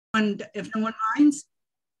And if no one minds,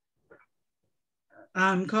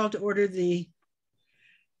 call to order the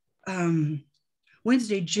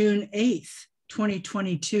Wednesday, June 8th,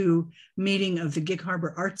 2022 meeting of the Gig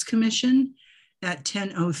Harbor Arts Commission at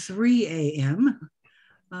 10:03 a.m.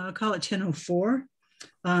 Call it 10:04.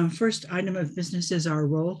 First item of business is our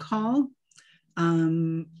roll call.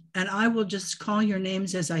 And I will just call your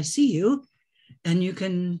names as I see you, and you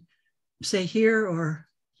can say here or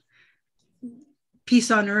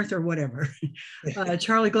peace on earth or whatever.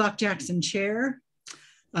 Charlie Glock Jackson, chair.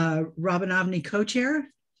 Robin Ovney,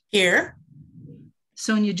 co-chair. Here.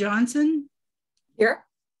 Sonia Johnson. Here.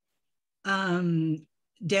 Dan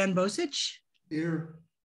Bosich. Here.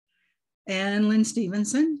 And Lynn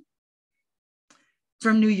Stevenson.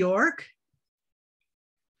 From New York.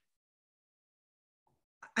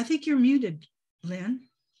 I think you're muted, Lynn.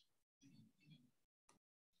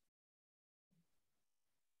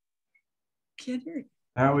 Can't hear you.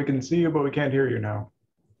 Now we can see you, but we can't hear you now.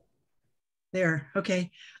 There,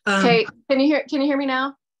 okay. Okay, can you hear me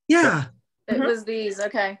now? Yeah. It was these,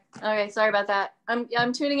 okay. Okay, sorry about that.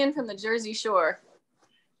 I'm tuning in from the Jersey Shore.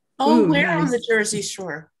 Oh, Ooh, where nice. on the Jersey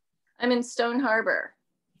Shore? I'm in Stone Harbor.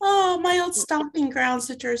 Oh, my old stomping grounds,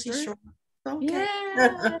 the Jersey Shore. Okay.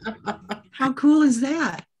 Yeah. How cool is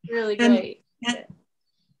that? Really great. And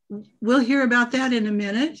we'll hear about that in a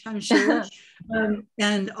minute, I'm sure.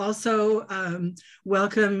 And also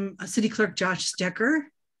welcome City Clerk Josh Stecker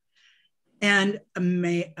and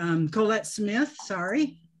Colette Smith,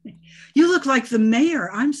 sorry. You look like the mayor,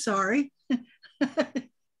 I'm sorry.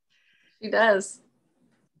 She does.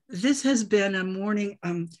 This has been a morning,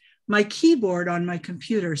 my keyboard on my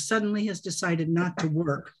computer suddenly has decided not to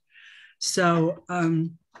work. So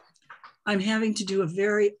I'm having to do a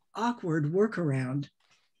very awkward workaround.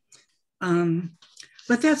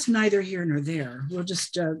 But that's neither here nor there. We'll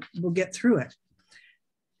just, we'll get through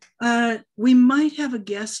it. We might have a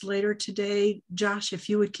guest later today. Josh, if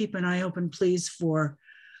you would keep an eye open, please, for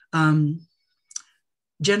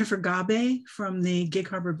Jennifer Gabe from the Gig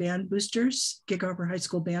Harbor Band Boosters, Gig Harbor High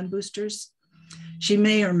School Band Boosters. She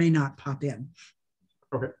may or may not pop in.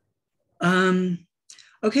 Okay.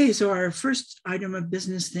 Okay, so our first item of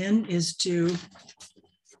business then is to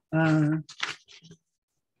read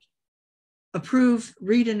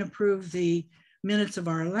and approve the minutes of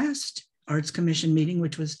our last Arts Commission meeting,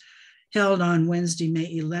 which was held on Wednesday,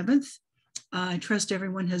 May 11th. I trust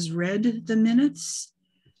everyone has read the minutes.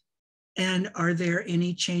 And are there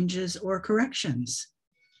any changes or corrections?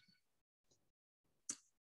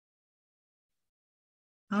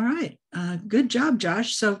 All right, good job,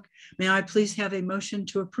 Josh. So may I please have a motion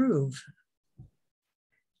to approve?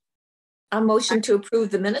 A motion to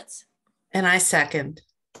approve the minutes. And I second.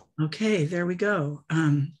 Okay, there we go.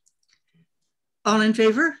 All in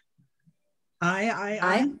favor?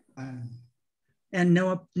 Aye. And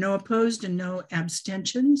no opposed and no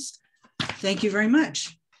abstentions. Thank you very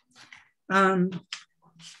much.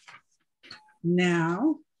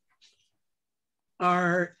 Now,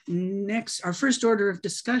 our first order of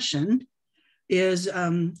discussion is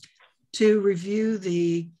to review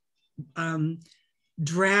the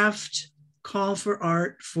draft call for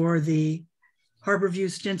art for the Harborview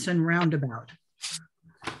Stinson Roundabout.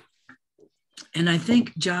 And I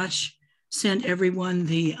think Josh sent everyone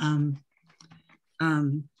the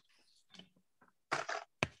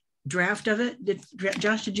draft of it.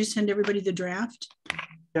 Josh, did you send everybody the draft?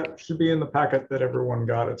 Yeah, it should be in the packet that everyone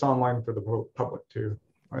got. It's online for the public too.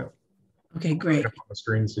 Okay, great. On the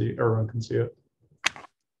screen, so everyone can see it.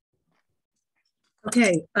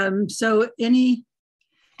 Okay, so any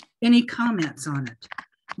comments on it?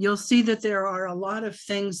 You'll see that there are a lot of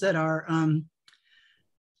things that are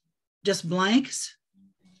just blanks,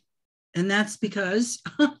 and that's because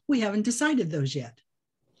we haven't decided those yet.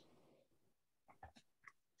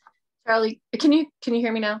 Charlie, can you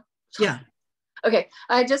hear me now? Yeah. Okay.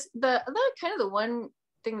 I just the one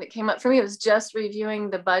thing that came up for me was just reviewing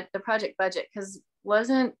the project budget, because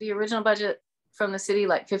wasn't the original budget from the city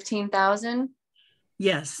like 15,000?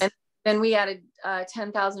 Yes. And then we added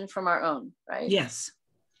 10,000 from our own, right? Yes.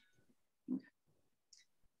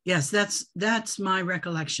 Yes, that's my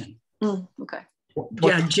recollection. Okay.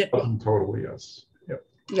 Yeah. Totally, yes. Yep.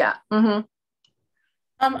 Yeah. Mm-hmm.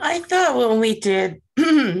 I thought when we did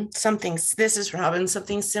something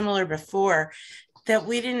similar before, that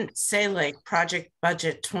we didn't say like project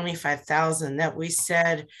budget 25,000, that we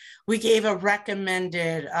said we gave a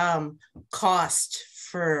recommended cost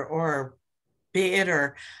for, or bid,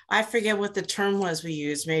 or I forget what the term was we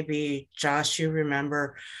used, maybe Josh, you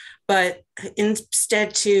remember, but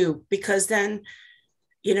instead too, because then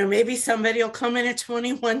you know, maybe somebody will come in at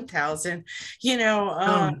 21,000, you know,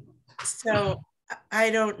 Oh, so I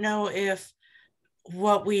don't know if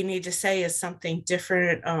what we need to say is something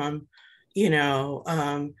different, you know,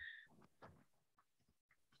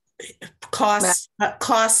 costs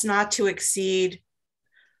not to exceed.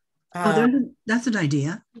 That's an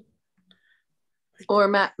idea. Or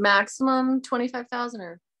maximum 25,000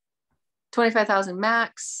 or 25,000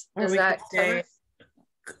 max. Does that cover it?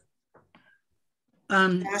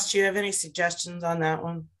 Josh, do you have any suggestions on that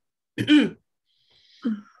one?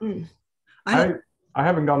 I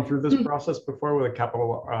haven't gone through this process before with a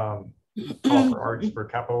capital call for arts for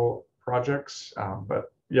capital projects,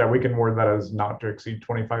 but yeah, we can word that as not to exceed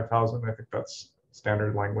 25,000. I think that's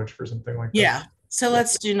standard language for something like this. Yeah, so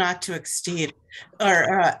let's do not to exceed,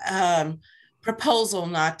 or proposal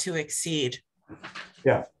not to exceed.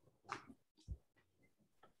 Yeah.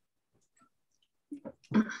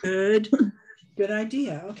 Good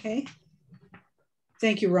idea. Okay.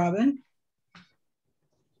 Thank you, Robin.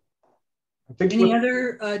 Any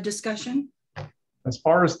other discussion? As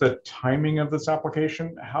far as the timing of this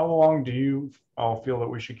application, how long do you all feel that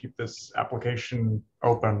we should keep this application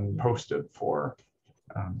open, posted for?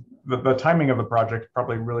 The timing of the project is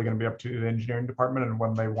probably really going to be up to the engineering department and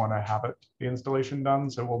when they want to have the installation done.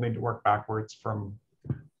 So we'll need to work backwards from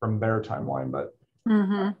their timeline. But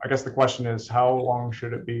I guess the question is, how long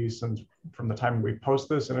should it be since from the time we post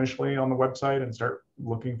this initially on the website and start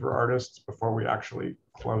looking for artists before we actually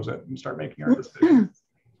close it and start making our decisions?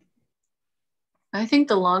 I think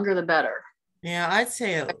the longer the better. Yeah, I'd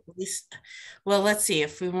say at least, well, let's see,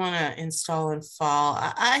 if we want to install in fall,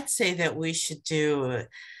 I'd say that we should do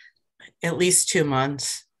at least 2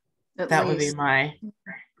 months. That would be my.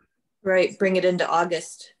 Right, bring it into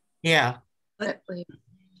August. Yeah.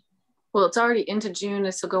 Well, it's already into June.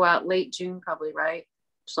 This will go out late June, probably, right?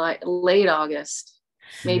 It's like late August,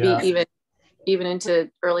 maybe even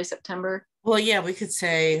into early September. Well, yeah, we could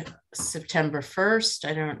say September 1st.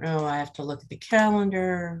 I don't know. I have to look at the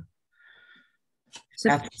calendar.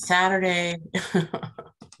 That's Saturday.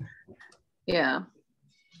 Yeah.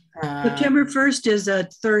 September 1st is a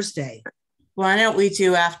Thursday. Why don't we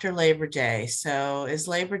do after Labor Day? So is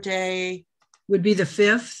Labor Day? Would be the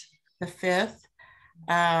 5th. The 5th.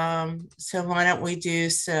 So why don't we do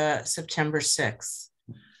September 6th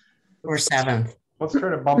or 7th? Let's try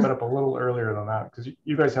to bump it up a little earlier than that, because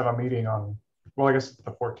you guys have a meeting on, well, I guess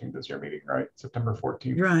the 14th is your meeting, right? September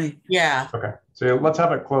 14th. Right. Yeah. Okay. So let's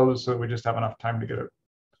have it closed so we just have enough time to get it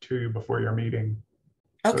to you before your meeting.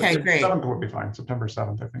 Okay, So great. 7th would be fine. September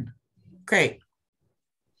 7th, I think. Great.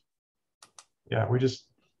 Yeah,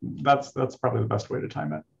 that's probably the best way to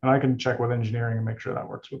time it. And I can check with engineering and make sure that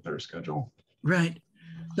works with their schedule. Right.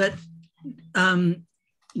 But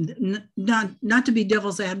not to be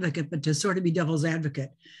devil's advocate, but to sort of be devil's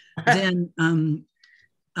advocate, then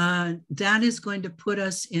that is going to put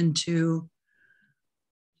us into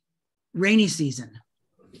rainy season.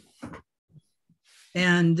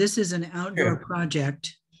 And this is an outdoor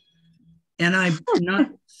project. And I'm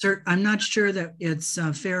not sure that it's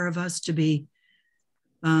fair of us to be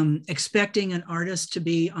expecting an artist to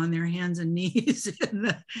be on their hands and knees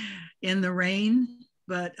in the rain.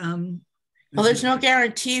 But well, there's no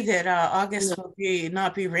guarantee that August will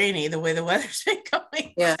not be rainy the way the weather's been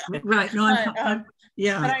going. Yeah, right. No,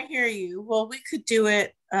 yeah. But I hear you. Well, we could do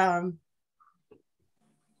it.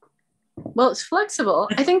 Well, it's flexible.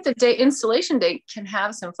 I think the installation date can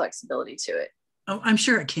have some flexibility to it. Oh, I'm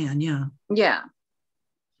sure it can. Yeah. Yeah.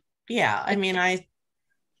 Yeah. I mean, I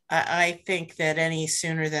think that any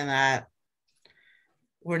sooner than that,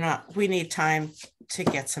 we need time to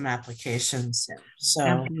get some applications in. So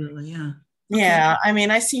absolutely, yeah. Yeah, I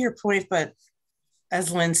mean, I see your point, but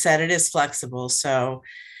as Lynn said, it is flexible. So,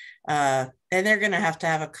 and they're going to have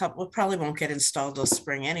a couple, probably won't get installed till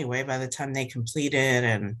spring anyway, by the time they complete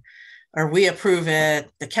it or we approve it,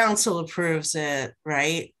 the council approves it,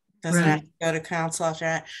 right? Doesn't have to go to council after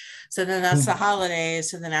that. So then that's the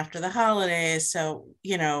holidays. And then after the holidays, so,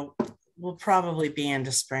 we'll probably be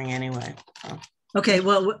into spring anyway. So. Okay,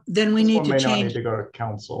 well, then we need to change. Not need to go to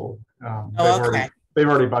council. Okay. They've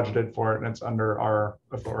already budgeted for it and it's under our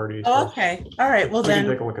authority. So okay. All right. Well, then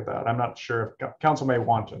take a look at that. I'm not sure if council may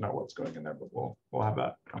want to know what's going in there, but we'll have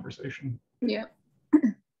that conversation. Yeah.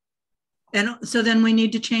 And so then we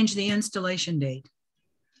need to change the installation date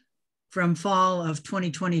from fall of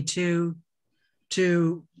 2022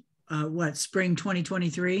 to spring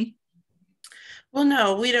 2023? Well,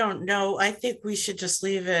 no, we don't know. I think we should just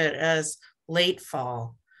leave it as late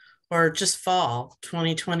fall or just fall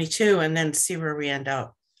 2022 and then see where we end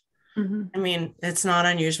up. I mean, it's not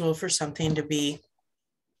unusual for something to be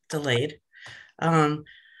delayed.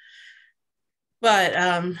 But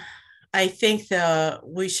I think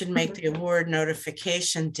we should make the award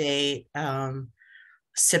notification date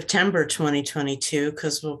September 2022,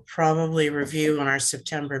 because we'll probably review on our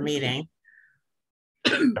September meeting.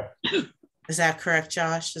 Is that correct,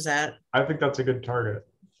 Josh? I think that's a good target.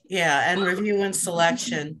 Yeah, and review and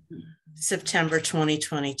selection September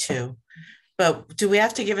 2022. But do we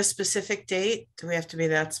have to give a specific date? Do we have to be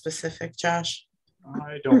that specific, Josh?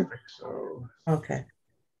 I don't think so. Okay.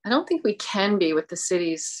 I don't think we can be with the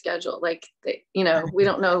city's schedule. Like, you know, we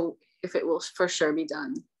don't know if it will for sure be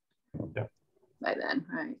done by then,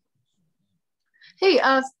 right? Hey,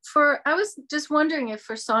 I was just wondering if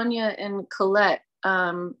for Sonia and Colette,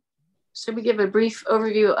 should we give a brief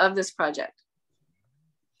overview of this project?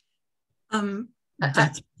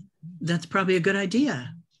 That's probably a good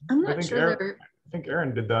idea. I'm not sure. I think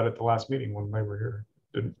Erin did that at the last meeting when they were here.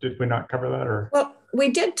 Did we not cover that, or? Well, we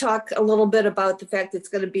did talk a little bit about the fact it's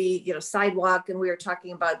going to be, you know, sidewalk, and we were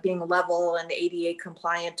talking about being level and ADA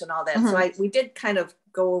compliant and all that. So we did kind of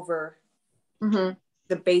go over the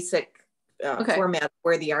basic format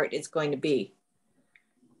where the art is going to be.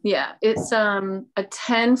 Yeah, it's a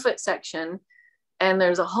 10-foot section, and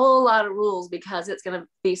there's a whole lot of rules because it's going to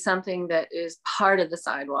be something that is part of the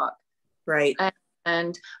sidewalk. Right.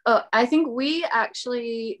 And I think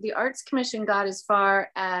the Arts Commission got as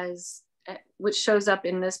far as, which shows up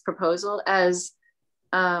in this proposal, as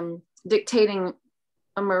dictating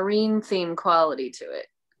a marine theme quality to it.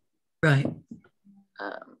 Right.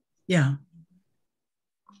 Yeah.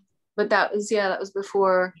 But that was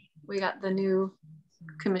before we got the new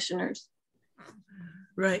commissioners.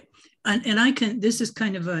 Right. And this is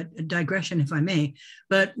kind of a digression, if I may,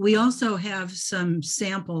 but we also have some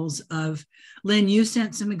samples of, Lynn, you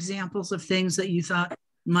sent some examples of things that you thought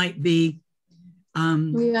might be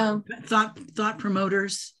thought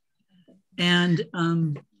promoters. And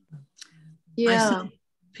I sent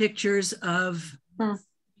pictures of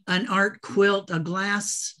an art quilt, a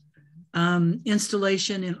glass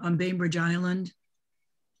installation on Bainbridge Island.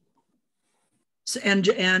 So,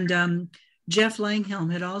 and Jeff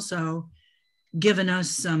Langhelm had also given us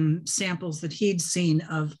some samples that he'd seen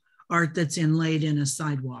of art that's inlaid in a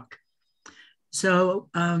sidewalk. So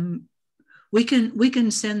we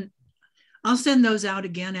can send, I'll send those out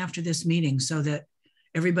again after this meeting so that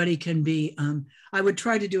everybody can be, I would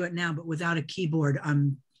try to do it now, but without a keyboard,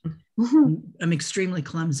 I'm extremely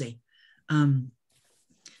clumsy.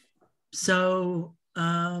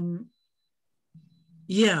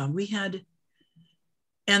 Yeah, we had,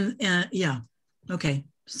 and yeah, okay.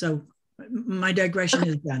 So my digression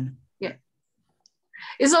is done. Yeah.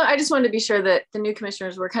 So I just wanted to be sure that the new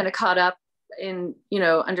commissioners were kind of caught up in,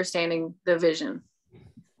 understanding the vision.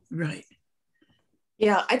 Right.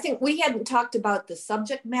 Yeah, I think we hadn't talked about the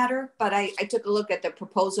subject matter, but I took a look at the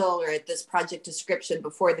proposal or at this project description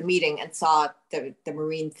before the meeting and saw the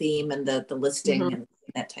marine theme and the listing and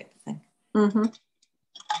that type of thing.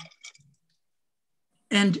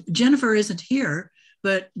 And Jennifer isn't here,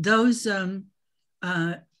 but those,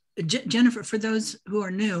 Jennifer, for those who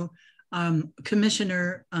are new,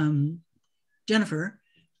 Commissioner Jennifer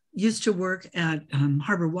used to work at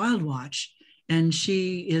Harbor Wild Watch, and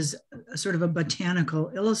she is sort of a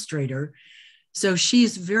botanical illustrator. So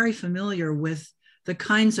she's very familiar with the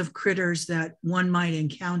kinds of critters that one might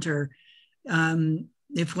encounter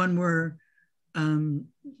if one were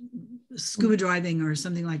scuba diving or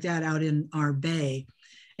something like that out in our bay.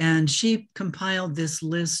 And she compiled this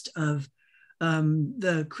list of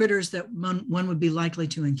the critters that one would be likely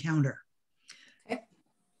to encounter. Okay.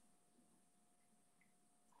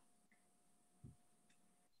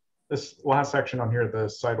 This last section on here, the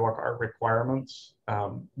sidewalk art requirements,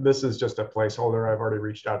 this is just a placeholder. I've already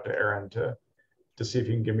reached out to Erin to see if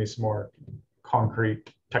he can give me some more concrete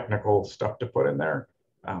technical stuff to put in there.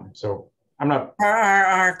 So I'm not.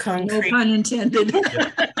 Concrete. No pun intended.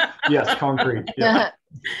 Yes, concrete. Yeah.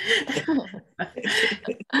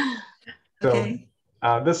 So Okay.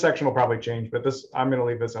 This section will probably change, but I'm going to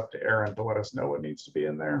leave this up to Erin to let us know what needs to be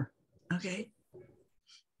in there. Okay.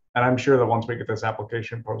 And I'm sure that once we get this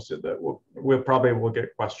application posted, that we'll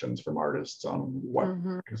get questions from artists on what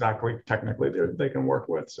exactly technically they can work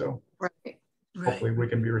with. So hopefully we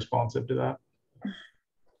can be responsive to that.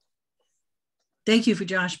 Thank you for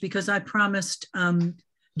Josh, because I promised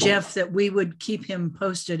Jeff that we would keep him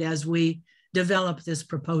posted as we develop this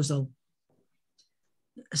proposal.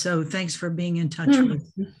 So thanks for being in touch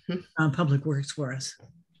with Public Works for us.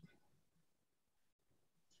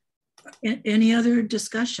 Any other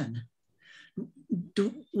discussion?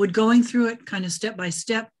 Would going through it kind of step by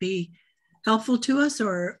step be helpful to us,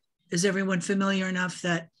 or is everyone familiar enough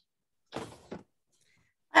that?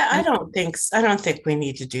 I don't think we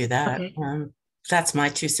need to do that. Okay. That's my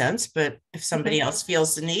 2 cents, but if somebody else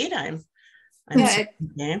feels the need, I'm Yeah,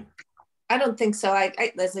 game. I don't think so. I,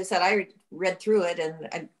 as I said, I read through it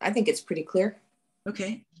and I think it's pretty clear.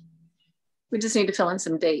 Okay. We just need to fill in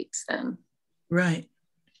some dates then. Right.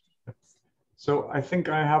 So I think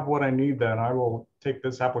I have what I need then. I will take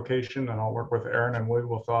this application and I'll work with Aaron and we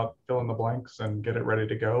will fill in the blanks and get it ready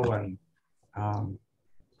to go. And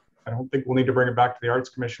I don't think we'll need to bring it back to the Arts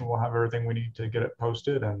Commission. We'll have everything we need to get it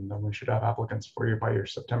posted, and then we should have applicants for you by your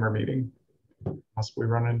September meeting, unless we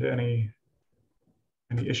run into any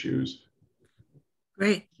issues.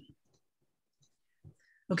 Great.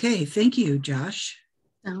 Okay, thank you, Josh.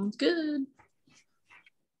 Sounds good.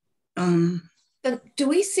 Do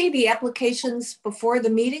we see the applications before the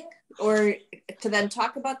meeting, or to then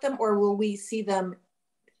talk about them, or will we see them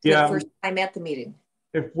the first time at the meeting?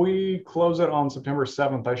 If we close it on September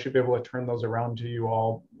 7th, I should be able to turn those around to you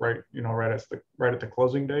all right at the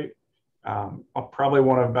closing date. I'll probably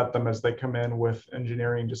want to vet them as they come in with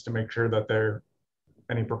engineering, just to make sure that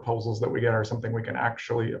any proposals that we get are something we can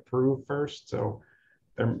actually approve first. So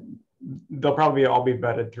they'll probably all be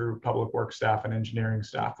vetted through public works staff and engineering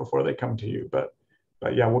staff before they come to you. But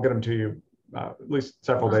yeah, we'll get them to you at least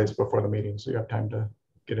several days before the meeting, so you have time to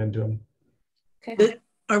get into them. Okay.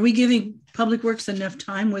 Are we giving Public Works enough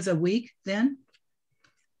time with a week then?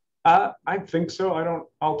 I think so.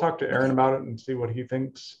 I'll talk to Aaron about it and see what he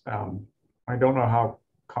thinks. I don't know how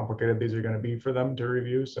complicated these are going to be for them to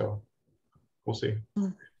review, so we'll see.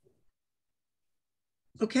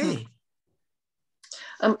 Okay.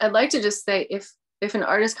 I'd like to just say, if an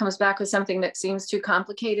artist comes back with something that seems too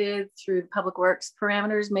complicated through Public Works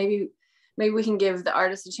parameters, maybe we can give the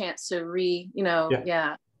artist a chance to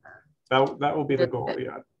yeah. That will be the goal,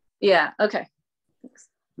 yeah. Yeah, okay. Thanks.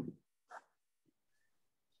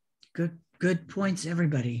 Good points,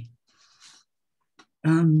 everybody.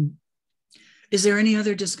 Is there any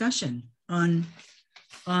other discussion on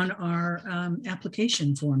our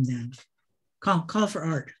application form then? Call for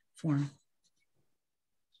art form.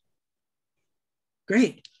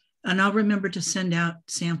 Great. And I'll remember to send out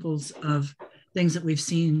samples of things that we've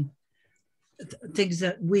seen, things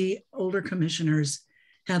that we older commissioners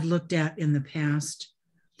had looked at in the past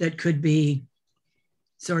that could be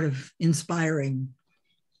sort of inspiring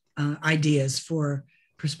ideas for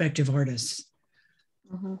prospective artists.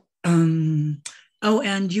 Mm-hmm. Oh,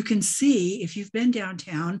 and you can see, if you've been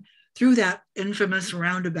downtown through that infamous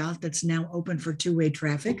roundabout that's now open for two-way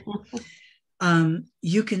traffic,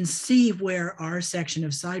 you can see where our section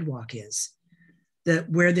of sidewalk is,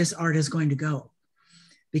 where this art is going to go,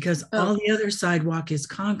 because all the other sidewalk is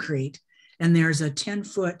concrete, and there's a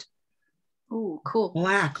 10-foot cool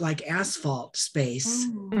black like asphalt space.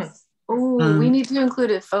 We need to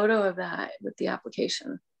include a photo of that with the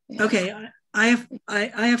application. Yeah. Okay, I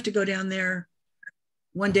have to go down there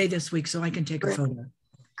one day this week so I can take a photo.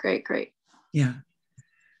 Great. Yeah.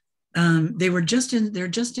 They're just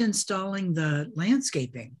installing the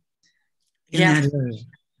landscaping in that area.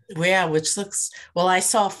 Yeah, which looks, well, I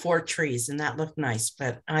saw 4 trees and that looked nice,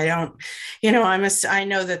 but I don't, I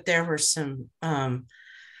know that there were some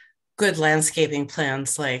good landscaping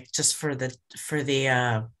plans, like just for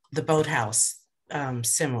the boathouse,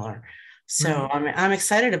 similar. So I'm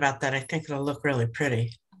excited about that. I think it'll look really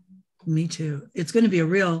pretty. Me too. It's going to be a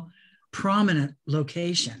real prominent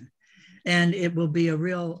location, and it will be a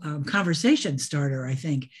real conversation starter, I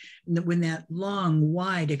think, when that long,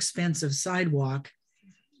 wide, expansive sidewalk,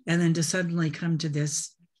 and then to suddenly come to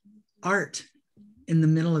this art in the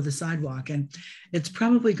middle of the sidewalk. And it's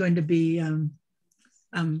probably going to be,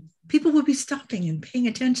 people will be stopping and paying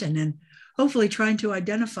attention and hopefully trying to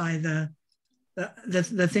identify the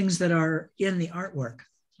things that are in the artwork.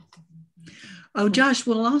 Oh, Josh,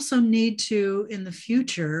 we'll also need to, in the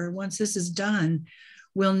future, once this is done,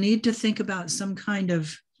 we'll need to think about some kind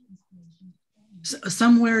of,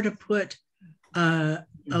 somewhere to put a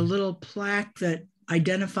little plaque that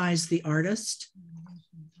identifies the artist.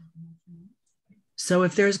 So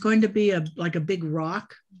if there's going to be a big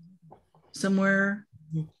rock somewhere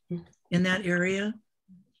in that area,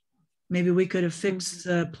 maybe we could affix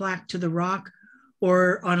a plaque to the rock,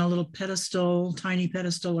 or on a little pedestal, tiny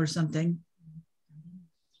pedestal or something.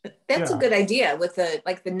 That's a good idea, with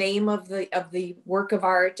the name of the work of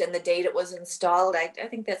art and the date it was installed. I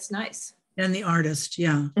think that's nice. And the artist,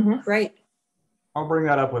 yeah. Right. I'll bring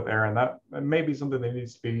that up with Aaron. That may be something that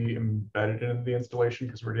needs to be embedded in the installation,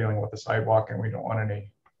 because we're dealing with the sidewalk and we don't want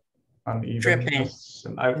any unevenness.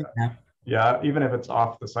 And even if it's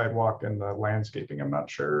off the sidewalk and the landscaping, I'm not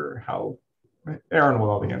sure how. Aaron will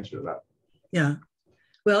know the answer to that. Yeah.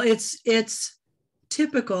 Well, it's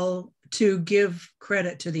typical to give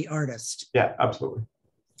credit to the artist. Yeah, absolutely.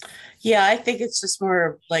 Yeah, I think it's just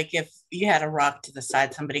more like if you had a rock to the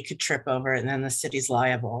side, somebody could trip over it and then the city's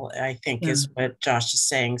liable, I think is what Josh is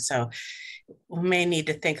saying. So we may need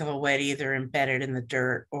to think of a way to either embed it in the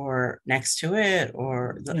dirt or next to it,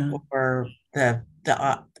 or the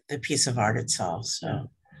piece of art itself. So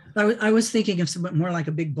I was thinking of somewhat more like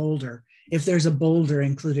a big boulder, if there's a boulder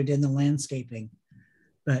included in the landscaping.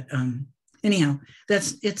 But anyhow,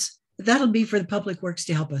 that'll be for the Public Works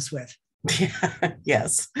to help us with.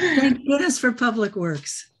 Yes. Thank goodness for Public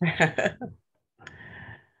Works.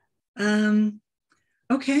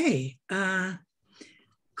 Okay.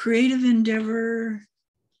 Creative Endeavor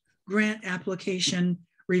grant application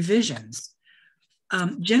revisions.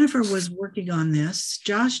 Jennifer was working on this.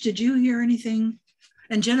 Josh, did you hear anything?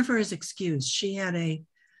 And Jennifer is excused. She had a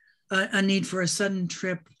need for a sudden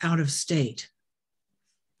trip out of state.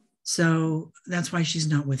 So that's why she's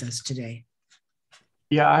not with us today.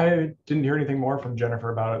 Yeah, I didn't hear anything more from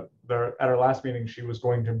Jennifer about it. At our last meeting, she was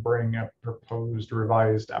going to bring a proposed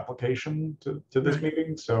revised application to this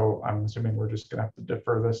meeting. So I'm assuming we're just gonna have to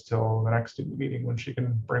defer this till the next meeting when she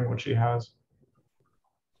can bring what she has.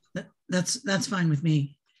 That's fine with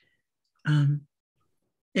me.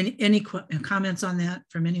 Any comments on that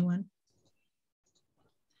from anyone?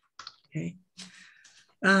 Okay.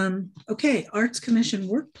 Okay, Arts Commission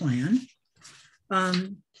work plan.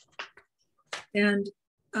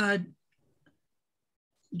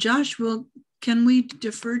 Josh, can we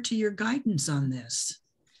defer to your guidance on this?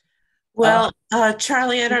 Well,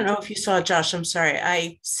 Charlie, I don't know if you saw, Josh, I'm sorry.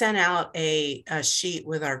 I sent out a sheet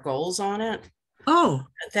with our goals on it. Oh.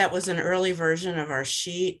 That was an early version of our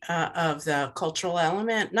sheet of the cultural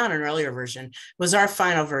element. Not an earlier version, it was our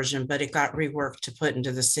final version, but it got reworked to put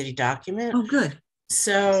into the city document. Oh, good.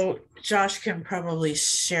 So Josh can probably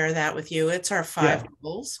share that with you. It's our 5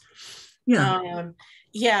 goals. Yeah.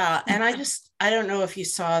 Yeah, and I don't know if you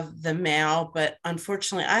saw the mail, but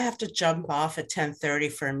unfortunately I have to jump off at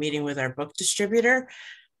 10:30 for a meeting with our book distributor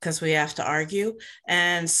because we have to argue.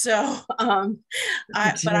 And so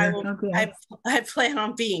I plan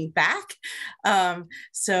on being back.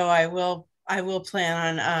 So I will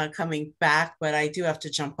plan on coming back, but I do have to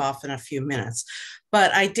jump off in a few minutes.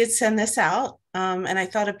 But I did send this out, and I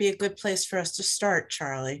thought it'd be a good place for us to start,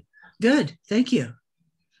 Charlie. Good, thank you.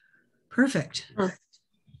 Perfect.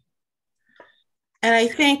 And I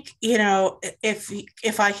think, you know,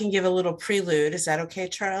 if I can give a little prelude, is that okay,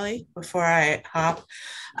 Charlie, before I hop?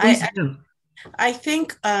 I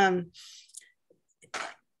think the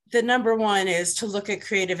number one is to look at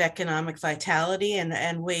creative economic vitality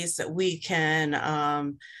and ways that we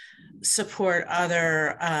can support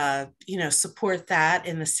support that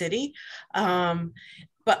in the city.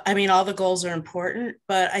 But I mean, all the goals are important,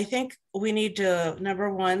 but I think we need to, number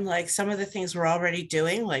one, like some of the things we're already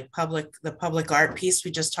doing, like the public art piece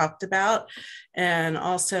we just talked about, and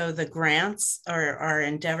also the grants or our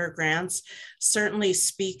Endeavor grants certainly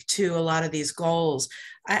speak to a lot of these goals.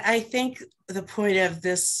 I think the point of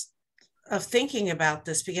this, of thinking about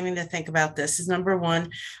this, beginning to think about this is number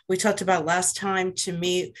one, we talked about last time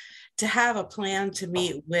to have a plan to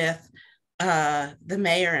meet with the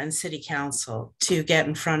mayor and city council, to get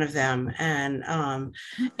in front of them and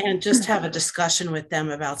just have a discussion with them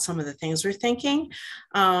about some of the things we're thinking,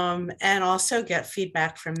 and also get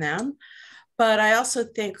feedback from them. But I also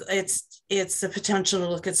think it's the potential to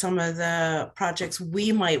look at some of the projects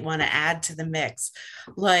we might want to add to the mix,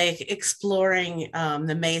 like exploring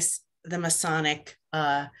the Masonic,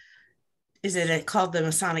 is it called the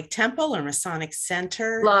Masonic Temple or Masonic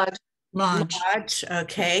Center? Lodge.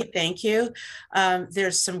 Okay, thank you.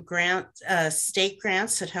 There's some state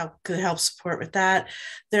grants that could help support with that.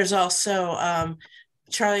 There's also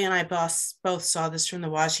Charlie and I both saw this from the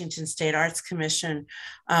Washington State Arts Commission,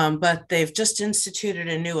 but they've just instituted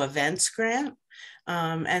a new events grant,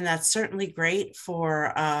 and that's certainly great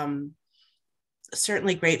for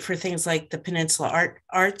things like the Peninsula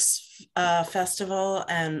Arts Festival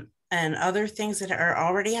and other things that are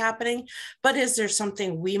already happening. But is there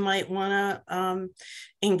something we might want to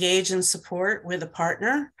engage and support with a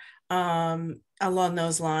partner along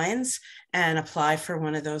those lines and apply for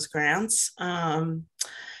one of those grants? So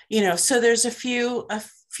there's a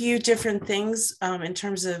few different things in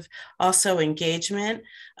terms of also engagement.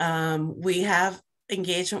 We have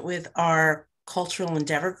engagement with our cultural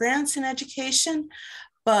endeavor grants in education,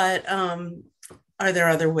 but are there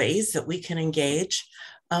other ways that we can engage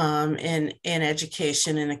in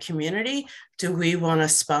education in a community? Do we want to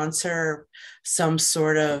sponsor some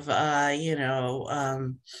sort of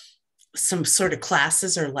some sort of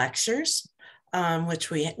classes or lectures, which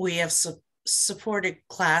we have supported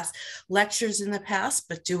class lectures in the past,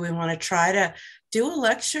 but do we want to try to do a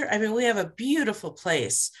lecture? I mean, we have a beautiful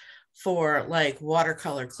place for like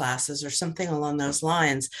watercolor classes or something along those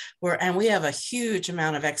lines, and we have a huge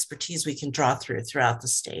amount of expertise we can draw throughout the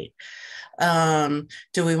state.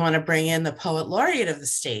 Do we want to bring in the poet laureate of the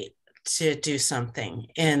state to do something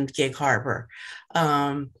in Gig Harbor?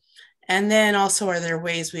 And then also, are there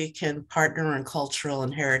ways we can partner in cultural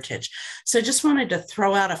and heritage? So I just wanted to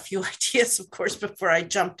throw out a few ideas, of course, before I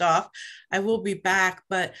jumped off. I will be back,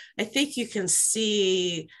 but I think you can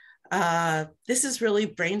see this is really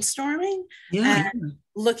brainstorming and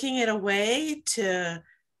looking at a way to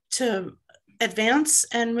advance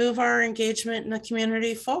and move our engagement in the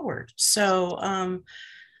community forward. So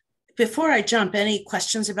before I jump, any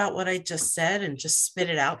questions about what I just said, and just spit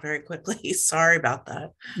it out very quickly? Sorry about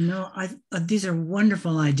that. No, these are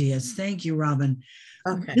wonderful ideas. Thank you, Robin.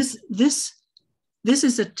 Okay. This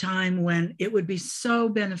is a time when it would be so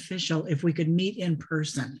beneficial if we could meet in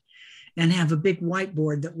person and have a big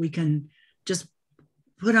whiteboard that we can just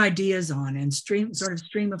put ideas on and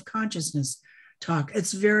stream of consciousness talk.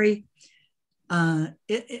 It's very,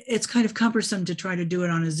 it's kind of cumbersome to try to do it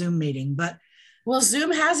on a Zoom meeting, but. Well,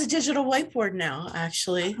 Zoom has a digital whiteboard now,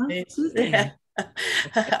 actually. Yeah.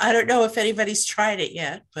 I don't know if anybody's tried it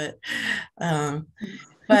yet, but I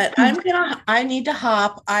need to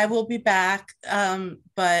hop. I will be back,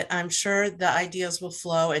 but I'm sure the ideas will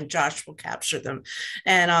flow and Josh will capture them.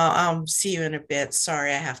 And I'll see you in a bit.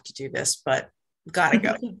 Sorry, I have to do this, but gotta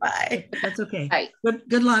go. Bye. That's okay. Bye.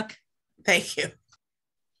 Good luck. Thank you.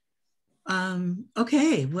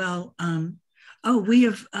 Okay, well, we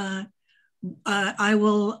have, I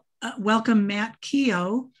will welcome Matt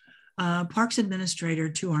Keogh, Parks Administrator,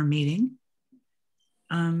 to our meeting.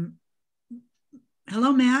 Hello,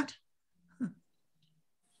 Matt.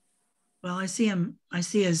 Well, I see him. I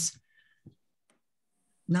see his,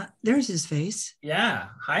 there's his face. Yeah,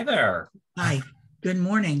 hi there. Hi, good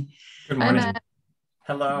morning. Good morning.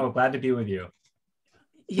 Hello, glad to be with you.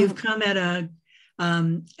 You've come at a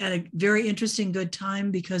very interesting good time,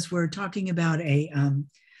 because we're talking about a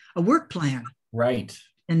work plan. Right.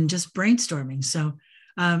 And just brainstorming. So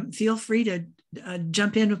feel free to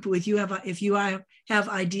jump in if you have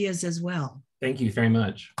ideas as well. Thank you very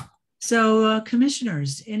much. So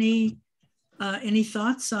commissioners, any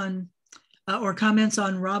thoughts on or comments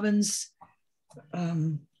on Robin's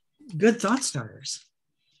good thought starters?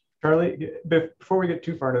 Charlie, before we get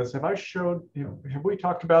too far into this, have we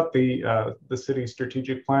talked about the city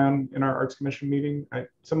strategic plan in our Arts Commission meeting?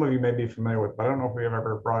 Some of you may be familiar with it, but I don't know if we have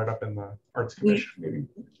ever brought it up in the Arts Commission meeting.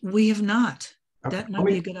 We have not. Okay. That might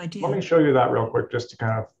be a good idea. Let me show you that real quick, just to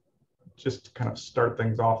kind of start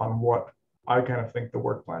things off on what I kind of think the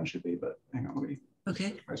work plan should be. But hang on, let me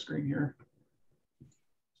switch my screen here.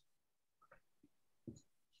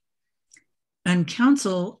 And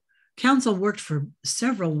council worked for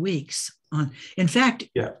several weeks on. In fact,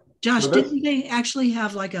 Josh, didn't they actually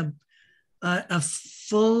have like a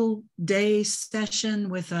full day session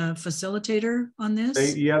with a facilitator on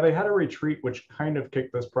this? They had a retreat which kind of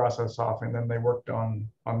kicked this process off, and then they worked on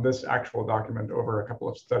this actual document over a couple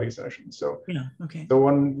of study sessions. So okay. So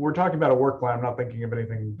when we're talking about a work plan, I'm not thinking of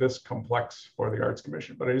anything this complex for the Arts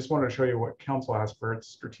Commission, but I just wanted to show you what council has for its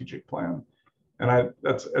strategic plan. And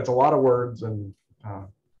it's a lot of words, and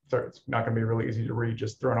it's not going to be really easy to read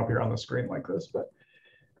just thrown up here on the screen like this, but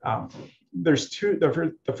there's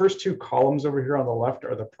the first two columns over here on the left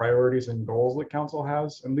are the priorities and goals that council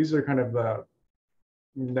has, and these are kind of the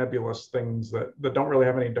nebulous things that don't really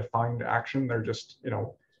have any defined action. They're just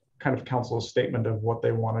kind of council's statement of what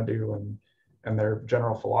they want to do and their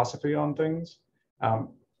general philosophy on things.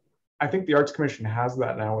 I think the Arts Commission has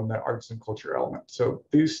that now in the arts and culture element. So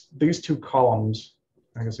these two columns,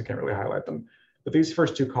 I guess I can't really highlight them, but these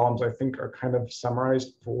first two columns I think are kind of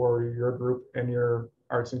summarized for your group and your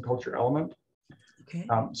arts and culture element. Okay.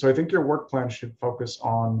 So I think your work plan should focus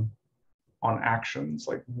on actions,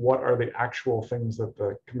 like what are the actual things that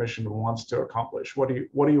the commission wants to accomplish? What do you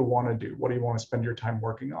want to do? What do you want to spend your time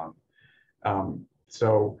working on?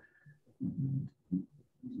 So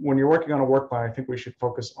when you're working on a work plan, I think we should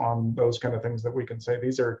focus on those kind of things that we can say,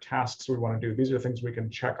 these are tasks we want to do. These are things we can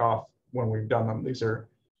check off when we've done them. These are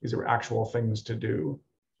actual things to do.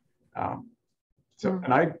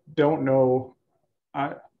 And I don't know,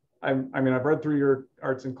 I mean, I've read through your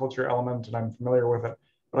arts and culture element and I'm familiar with it,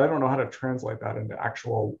 but I don't know how to translate that into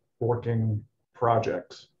actual working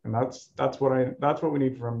projects. And that's what we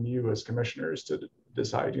need from you as commissioners to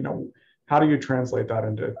decide, how do you translate that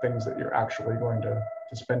into things that you're actually going to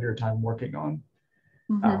spend your time working on?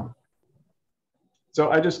 So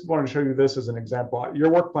I just wanted to show you this as an example. Your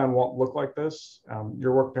work plan won't look like this.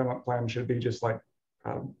 Your work plan should be just like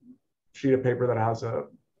a sheet of paper that has a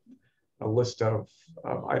list of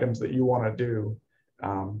items that you want to do.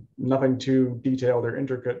 Nothing too detailed or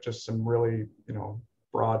intricate, just some really,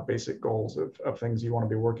 broad basic goals of things you want to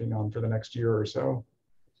be working on for the next year or so.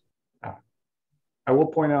 I will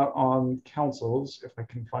point out on councils, if I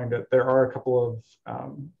can find it, there are a couple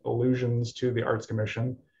of allusions to the Arts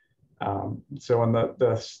Commission. So in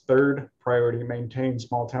the third priority, maintain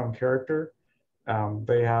small town character,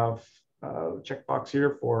 they have a checkbox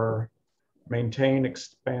here for maintain,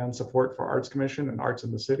 expand support for Arts Commission and arts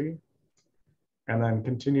in the city, and then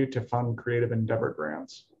continue to fund creative endeavor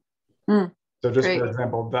grants. So just for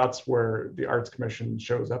example, that's where the Arts Commission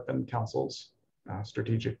shows up in council's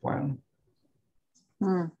strategic plan.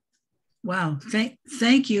 Wow,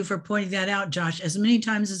 thank you for pointing that out, Josh. As many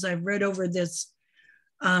times as I've read over this,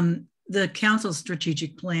 the council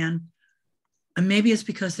strategic plan, and maybe it's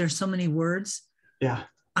because there's so many words. Yeah.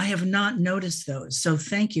 I have not noticed those. So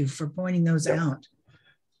thank you for pointing those out.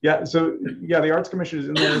 Yeah, so yeah, the Arts Commission is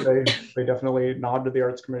in there. They definitely nod to the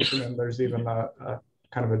Arts Commission, and there's even a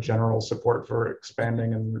kind of a general support for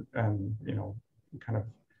expanding and kind of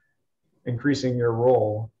increasing your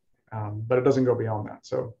role, but it doesn't go beyond that.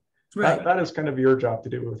 So that is kind of your job to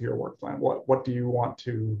do with your work plan. What do you want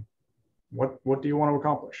to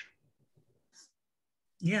accomplish?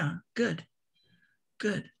 Yeah, good.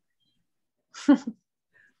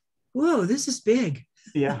 Whoa, this is big.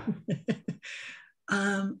 Yeah.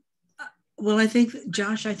 Well, I think,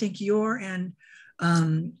 Josh, your and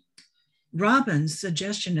Robin's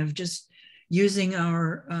suggestion of just using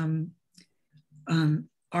our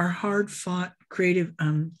hard-fought creative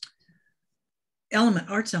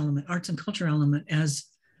arts and culture element as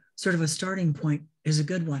sort of a starting point is a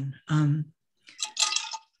good one.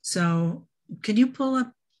 So can you pull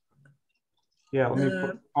up? Yeah,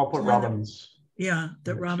 I'll put Robin's. Yeah,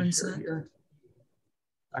 that Robin said. Here.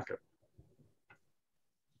 Back up.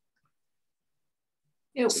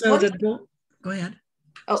 Go ahead.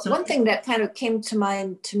 One thing that kind of came to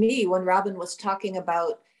mind to me when Robin was talking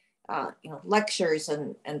about lectures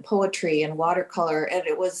and poetry and watercolor, and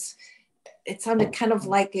it sounded kind of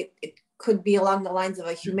like it could be along the lines of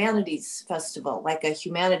a humanities festival, like a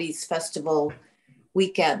humanities festival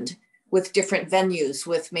weekend with different venues,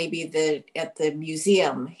 with maybe at the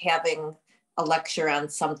museum having a lecture on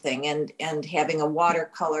something and having a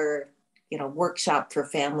watercolor workshop for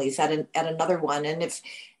families at another one. And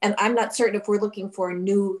I'm not certain if we're looking for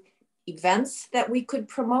new events that we could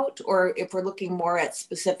promote, or if we're looking more at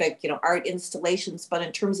specific, art installations. But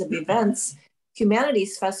in terms of events,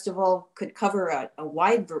 Humanities Festival could cover a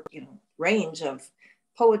wide, range of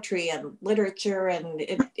poetry and literature, and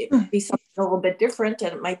it'd be something a little bit different,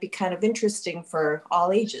 and it might be kind of interesting for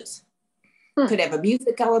all ages. Could have a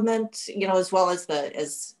music element, as well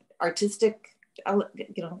as artistic,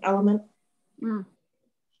 element.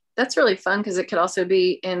 That's really fun because it could also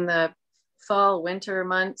be in the fall, winter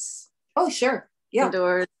months. Oh, sure. Yeah.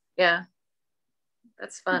 Indoors. Yeah.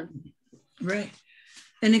 That's fun. Right.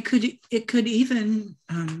 And it could even,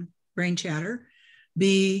 Brain Chatter,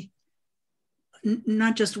 be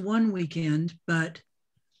not just one weekend, but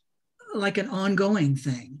like an ongoing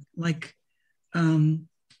thing, like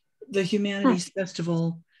the Humanities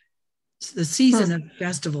Festival, the season of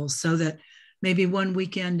festivals, so that maybe one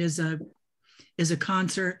weekend is a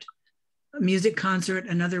concert, a music concert,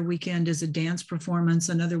 another weekend is a dance performance,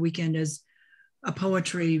 another weekend is a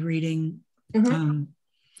poetry reading,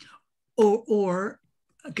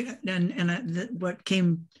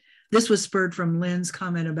 this was spurred from Lynn's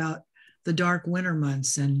comment about the dark winter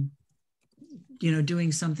months and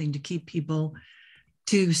doing something to keep people,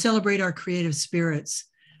 to celebrate our creative spirits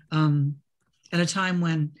at a time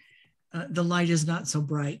when the light is not so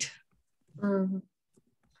bright.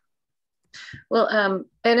 Well,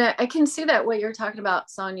 and I can see that what you're talking about,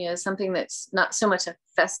 Sonia, is something that's not so much a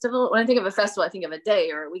festival. When I think of a festival, I think of a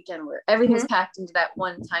day or a weekend where everything's packed into that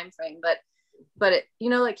one time frame. But it,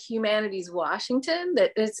 like Humanities Washington,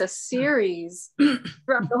 that it's a series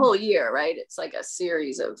throughout the whole year, right? It's like a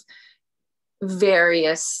series of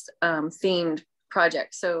various themed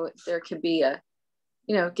projects. So there could be a,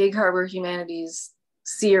 Gig Harbor Humanities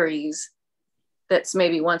series that's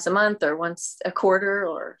maybe once a month or once a quarter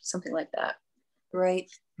or something like that.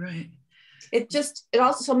 Right. It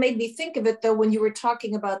also made me think of it, though, when you were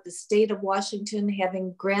talking about the state of Washington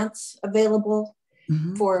having grants available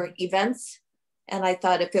for events. And I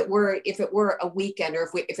thought if it were a weekend, or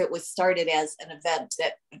if it was started as an event,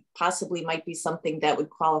 that possibly might be something that would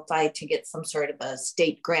qualify to get some sort of a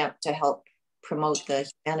state grant to help promote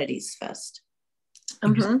the Humanities Fest.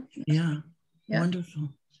 Yeah.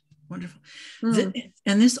 Wonderful. Wonderful.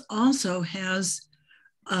 And this also has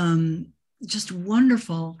just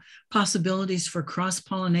wonderful possibilities for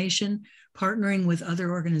cross-pollination, partnering with other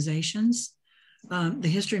organizations, the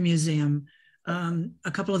History Museum,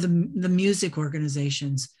 a couple of the music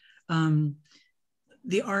organizations,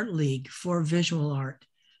 the Art League for visual art.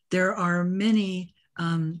 There are many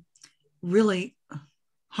really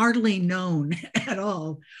hardly known at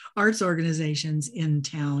all arts organizations in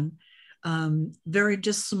town, very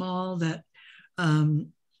just small, that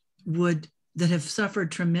have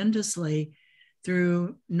suffered tremendously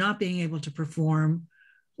through not being able to perform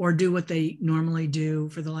or do what they normally do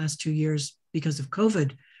for the last 2 years because of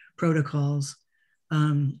COVID protocols,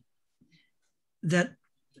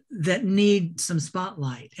 that need some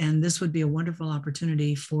spotlight. And this would be a wonderful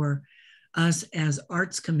opportunity for us as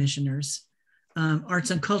arts commissioners,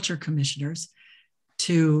 arts and culture commissioners,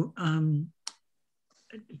 to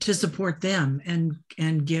support them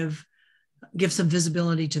and give some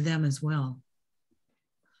visibility to them as well.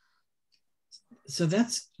 So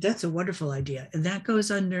that's a wonderful idea. And that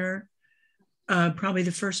goes under probably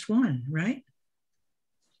the first one, right?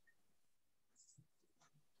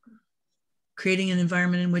 Creating an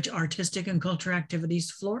environment in which artistic and cultural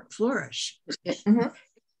activities flourish.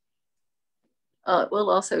 Well,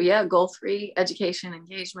 also, goal 3, education,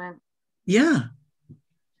 engagement. Yeah.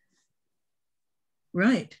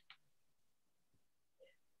 Right.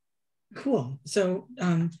 Cool. So,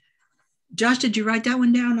 Josh, did you write that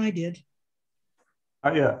one down? I did.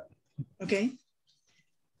 Yeah. Okay.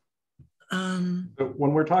 So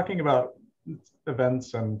when we're talking about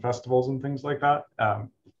events and festivals and things like that,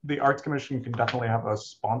 the Arts Commission can definitely have a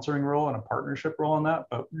sponsoring role and a partnership role in that.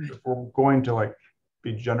 But if we're going to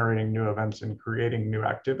be generating new events and creating new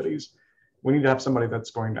activities, we need to have somebody that's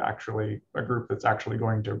going to a group that's actually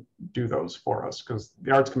going to do those for us, because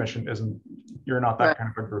the Arts Commission you're not that kind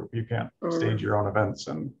of a group. You can't stage your own events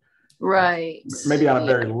and maybe on a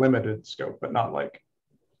very limited scope, but not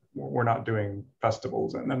we're not doing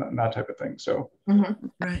festivals and that type of thing. So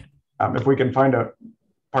if we can find a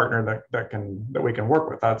partner that we can work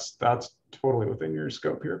with, that's totally within your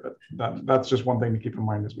scope here. But that's just one thing to keep in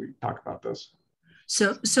mind as we talk about this.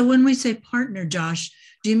 So when we say partner, Josh,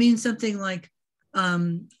 do you mean something like a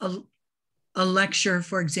lecture,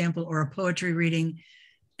 for example, or a poetry reading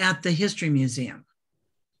at the History Museum?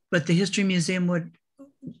 But the History Museum would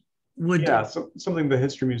something the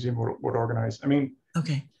History Museum would organize. I mean,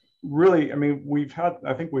 okay. Really, I mean,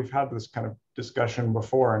 I think we've had this kind of discussion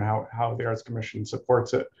before, and how the Arts Commission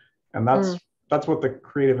supports it. And that's what the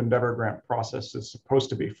Creative Endeavor Grant process is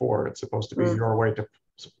supposed to be for. It's supposed to be your way to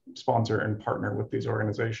sponsor and partner with these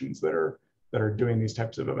organizations that are doing these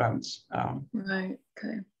types of events. Right.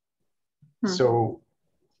 Okay. So,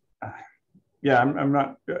 I'm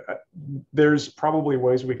not. There's probably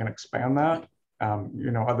ways we can expand that.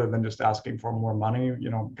 Other than just asking for more money.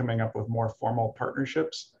 Coming up with more formal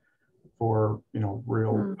partnerships for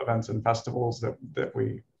real events and festivals that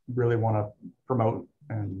we really want to promote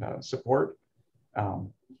and support.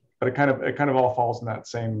 But it kind of all falls in that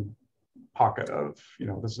same pocket of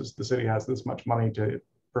the city has this much money to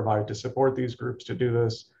provide to support these groups to do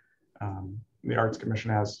this. The Arts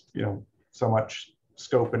Commission has so much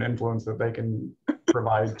scope and influence that they can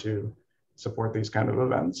provide to support these kind of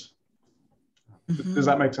events. Does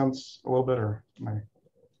that make sense a little bit, or am I?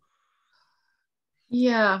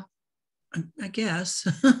 Yeah, I guess.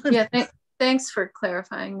 Yeah, thanks for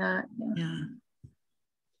clarifying that. Yeah.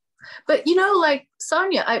 But like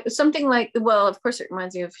Sonia, something like, well, of course, it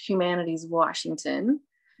reminds me of Humanities Washington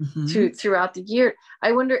throughout the year.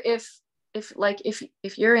 I wonder if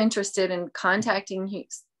you're interested in contacting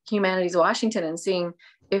Humanities Washington and seeing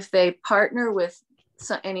if they partner with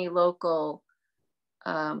any local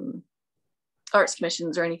arts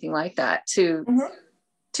commissions or anything like that to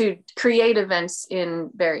create events in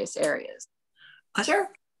various areas. Sure.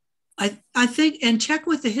 I think, and check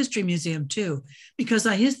with the History Museum too, because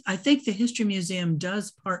I think the History Museum does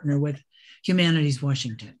partner with Humanities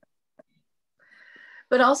Washington.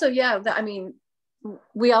 But also, I mean,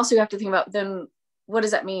 we also have to think about then, what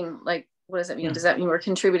does that mean? Like, what does that mean? Yeah. Does that mean we're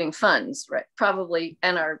contributing funds, right? Probably,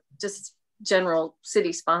 and our just general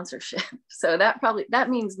city sponsorship. So that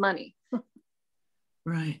means money.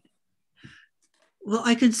 Right. Well,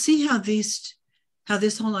 I can see how this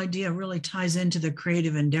whole idea really ties into the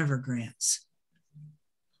Creative Endeavor grants.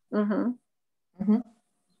 I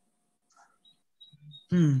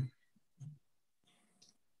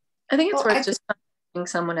think it's worth just contacting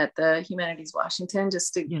someone at the Humanities Washington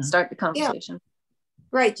just to start the conversation. Yeah.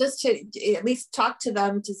 Right, just to at least talk to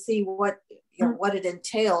them to see what what it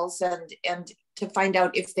entails, and to find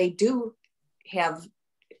out if they do have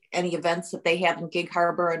any events that they have in Gig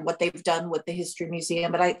Harbor and what they've done with the History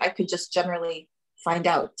Museum. But I could just generally find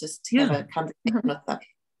out, just to have a conversation with them.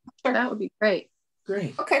 Sure. That would be great.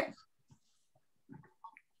 Great. Okay.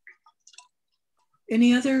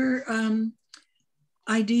 Any other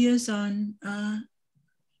ideas on,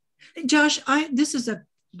 Josh,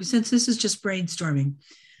 since this is just brainstorming,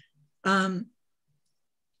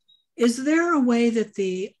 is there a way that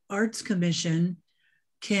the Arts Commission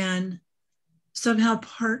can somehow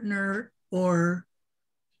partner or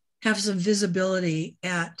have some visibility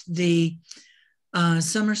at the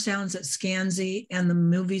Summer Sounds at Scansey and the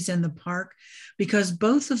Movies in the Park? Because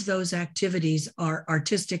both of those activities are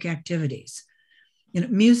artistic activities. You know,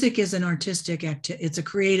 music is an artistic activity, it's a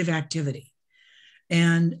creative activity.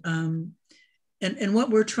 And what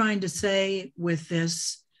we're trying to say with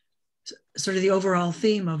this, sort of the overall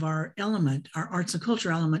theme of our element, our arts and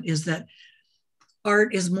culture element, is that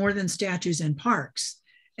art is more than statues and parks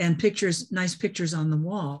and pictures, nice pictures on the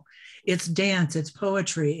wall. It's dance, it's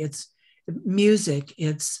poetry, it's music,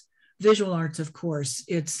 it's visual arts, of course,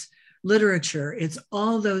 it's literature, it's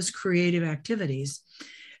all those creative activities.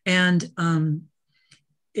 And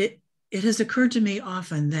it has occurred to me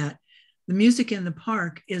often that the music in the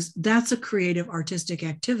park that's a creative artistic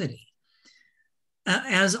activity,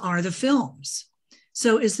 as are the films.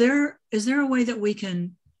 So is there a way that we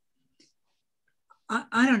can,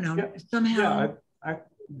 I don't know, somehow? Yeah,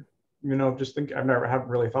 you know, just think, haven't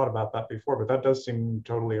really thought about that before, but that does seem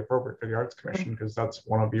totally appropriate for the Arts Commission, because that's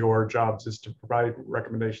one of your jobs, is to provide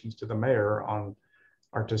recommendations to the mayor on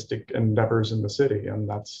artistic endeavors in the city. And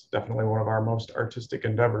that's definitely one of our most artistic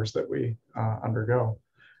endeavors that we undergo.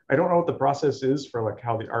 I don't know what the process is for like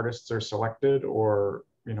how the artists are selected, or,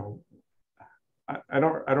 you know, I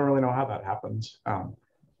don't really know how that happens.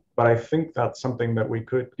 But I think that's something that we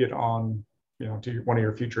could get on, you know, to one of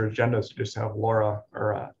your future agendas, to just have Laura,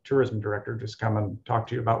 our tourism director, just come and talk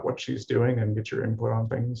to you about what she's doing and get your input on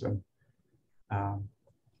things. And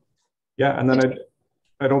yeah, and then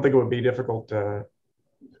I don't think it would be difficult to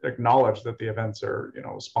acknowledge that the events are, you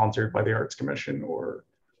know, sponsored by the Arts Commission, or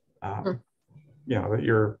you know, that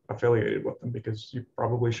you're affiliated with them, because you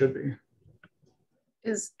probably should be.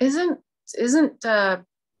 Is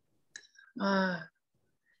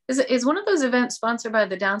one of those events sponsored by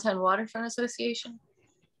the Downtown Waterfront Association,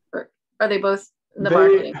 or are they both in the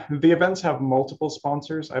marketing? The events have multiple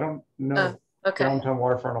sponsors. I don't know. Okay. Downtown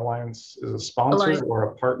Waterfront Alliance is a sponsor or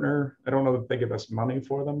a partner. I don't know that they give us money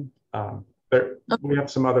for them. We have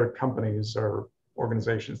some other companies or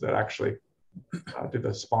organizations that actually do the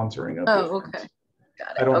sponsoring of the events. Okay.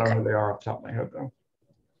 Got it. I don't know who they are off the top of my head, though.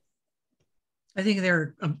 I think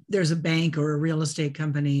there's a bank or a real estate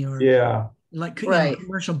company, or like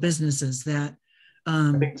commercial businesses that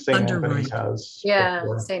I think St. Anthony's has. Yeah,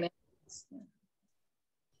 St. Anthony's.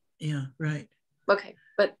 Yeah, right. Okay,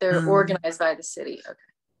 but they're organized by the city. Okay.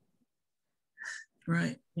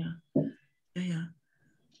 Right. Yeah. Yeah.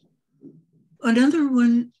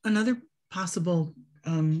 Another possible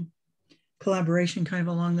collaboration kind of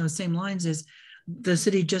along those same lines is the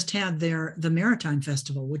city just had the Maritime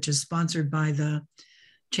Festival, which is sponsored by the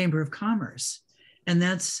Chamber of Commerce. And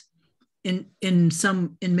that's in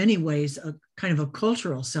many ways a kind of a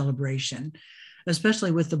cultural celebration,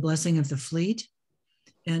 especially with the blessing of the fleet.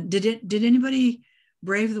 And did anybody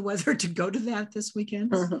brave the weather to go to that this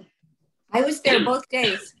weekend? I was there both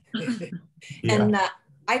days. And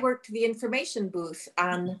I worked the information booth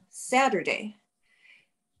on Saturday.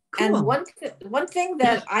 Cool. And one thing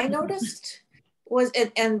that I noticed was,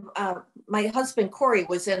 and my husband Corey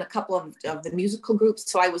was in a couple of the musical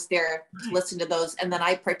groups, so I was there to listen to those, and then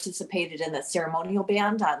I participated in the ceremonial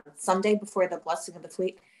band on Sunday before the blessing of the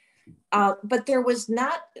fleet. But there was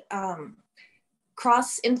not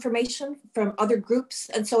cross information from other groups,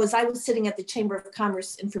 and so as I was sitting at the Chamber of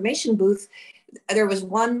Commerce information booth, there was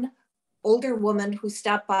one older woman who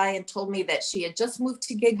stopped by and told me that she had just moved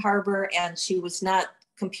to Gig Harbor and she was not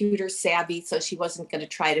computer savvy, so she wasn't going to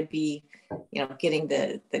try to be, you know, getting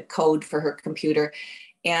the code for her computer.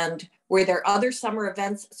 And were there other summer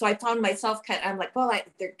events? So I found myself I'm like, well,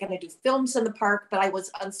 they're going to do films in the park, but I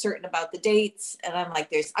was uncertain about the dates. And I'm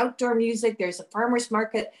like, there's outdoor music, there's a farmer's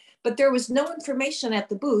market, but there was no information at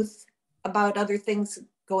the booth about other things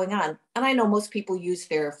going on. And I know most people use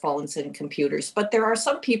their phones and computers, but there are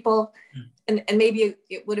some people, and maybe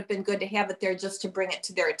it would have been good to have it there just to bring it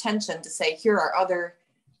to their attention, to say, here are other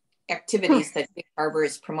activities that Gig Harbor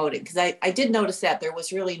is promoting. Because I did notice that there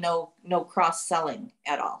was really no cross-selling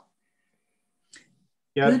at all.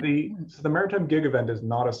 Yeah, the Maritime Gig event is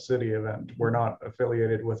not a city event. We're not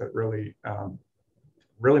affiliated with it really.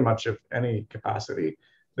 really much of any capacity.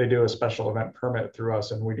 They do a special event permit through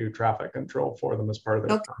us, and we do traffic control for them as part of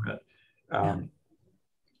their permit.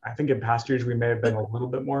 I think in past years we may have been a little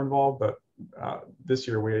bit more involved, but this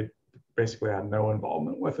year we basically had no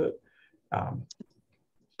involvement with it.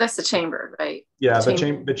 That's the chamber, right? Yeah,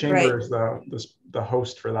 the chamber is the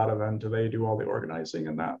host for that event. They do all the organizing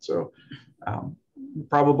and that. So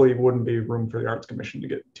probably wouldn't be room for the Arts Commission to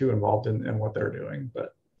get too involved in what they're doing,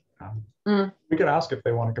 but we could ask if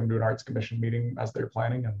they want to come to an Arts Commission meeting as they're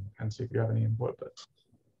planning and see if you have any input. But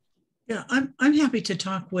yeah, I'm happy to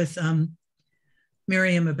talk with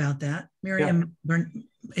Miriam about that. Miriam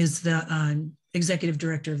is the executive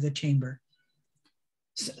director of the chamber.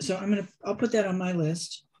 So I'll put that on my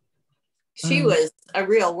list. She was a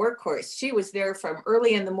real workhorse. She was there from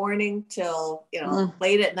early in the morning till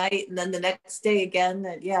late at night, and then the next day again.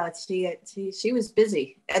 And yeah, she was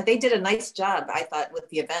busy, and they did a nice job, I thought, with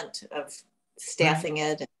the event of staffing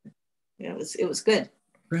it. And it was good.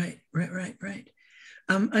 Right.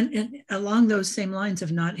 And along those same lines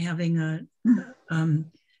of not having a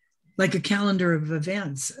like a calendar of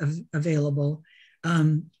events available,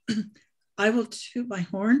 I will toot my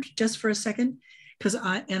horn just for a second, because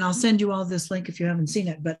I'll send you all this link if you haven't seen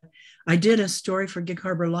it, but I did a story for Gig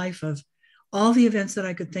Harbor Life of all the events that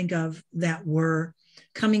I could think of that were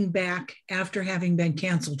coming back after having been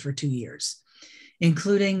canceled for 2 years,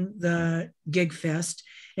 including the Gig Fest,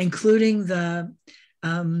 including the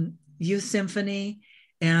Youth Symphony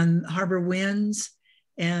and Harbor Winds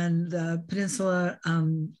and the Peninsula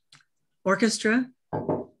Orchestra.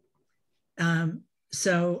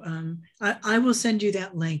 So I will send you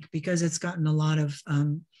that link, because it's gotten a lot of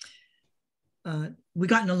we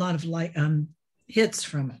gotten a lot of hits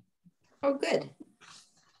from it. Oh, good.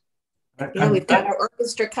 We've got our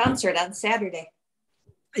orchestra concert on Saturday.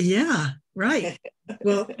 Yeah, right.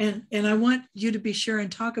 Well, and I want you to be sure and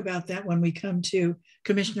talk about that when we come to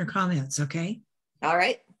commissioner comments. Okay. All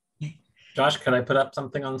right. Okay. Josh, can I put up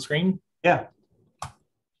something on the screen? Yeah.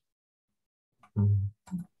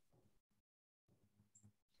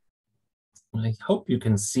 I hope you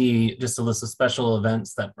can see just a list of special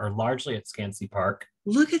events that are largely at Scansea Park.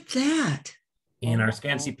 Look at that. And our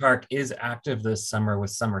Scansea Park is active this summer with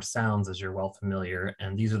Summer Sounds, as you're well familiar.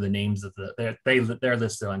 And these are the names of they're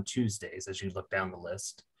listed on Tuesdays as you look down the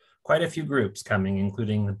list. Quite a few groups coming,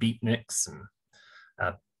 including the Beatniks and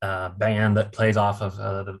a band that plays off of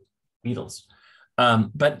the Beatles.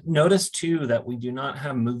 But notice too that we do not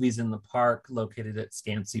have Movies in the Park located at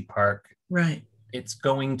Scansea Park. Right. It's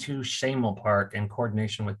going to Shamel Park in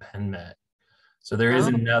coordination with PenMed. So there is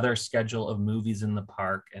another schedule of Movies in the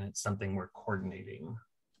Park, and it's something we're coordinating.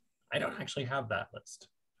 I don't actually have that list.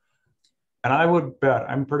 And I would bet,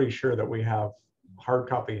 I'm pretty sure that we have hard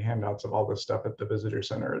copy handouts of all this stuff at the Visitor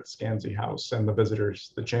Center at Scansea House and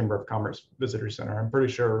the Chamber of Commerce Visitor Center. I'm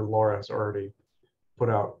pretty sure Laura has already put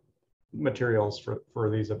out materials for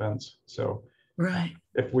these events. So right.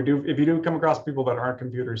 If you do come across people that aren't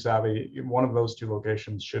computer savvy, one of those 2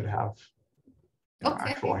 locations should have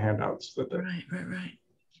actual handouts. Right.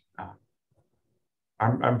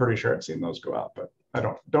 I'm pretty sure I've seen those go out, but I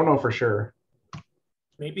don't know for sure.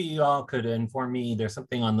 Maybe you all could inform me. There's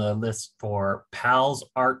something on the list for PALS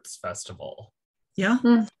Arts Festival. Yeah.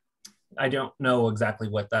 I don't know exactly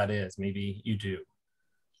what that is. Maybe you do.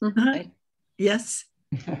 Yes.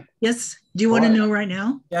 Yes. Do you want to know right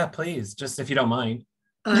now? Yeah, please. Just if you don't mind.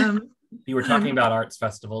 You were talking about arts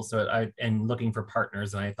festivals, so and looking for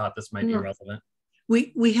partners, and I thought this might be relevant.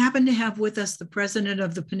 We happen to have with us the president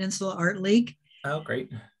of the Peninsula Art League. Oh,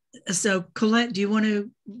 great. So Colette, do you want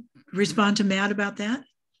to respond to Matt about that?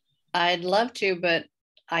 I'd love to, but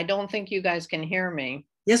I don't think you guys can hear me.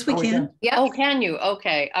 Yes, we can. Yeah. Oh, can you?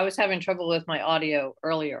 Okay. I was having trouble with my audio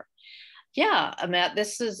earlier. Yeah, Matt,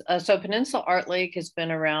 this is, so Peninsula Art League has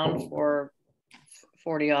been around for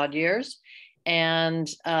 40 odd years and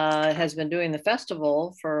has been doing the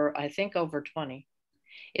festival for, I think, over 20.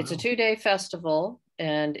 It's a 2-day festival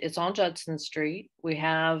and it's on Judson Street. We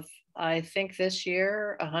have, I think this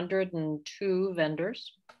year, 102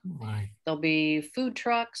 vendors. Right. There'll be food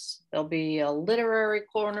trucks. There'll be a literary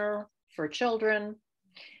corner for children.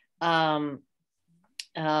 Let's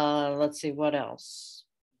see, what else?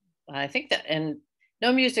 I think that, and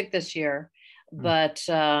no music this year, but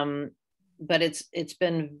it's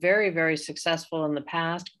been very, very successful in the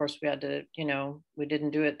past. Of course, we had to, we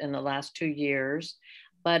didn't do it in the last 2 years,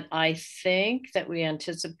 but I think that we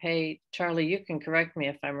anticipate, Charlie, you can correct me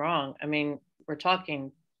if I'm wrong. I mean, we're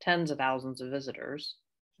talking tens of thousands of visitors.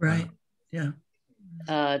 Right. Yeah.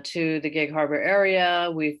 To the Gig Harbor area.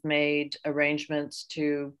 We've made arrangements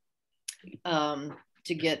to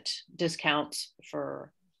to get discounts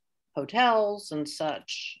for hotels and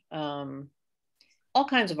such, all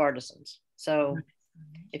kinds of artisans. So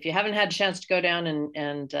if you haven't had a chance to go down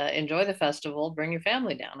and enjoy the festival, bring your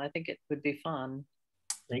family down. I think it would be fun.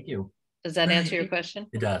 Thank you. Does that answer your question?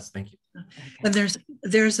 It does. Thank you. And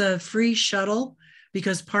there's a free shuttle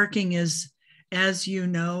because parking is, as you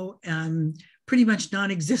know, pretty much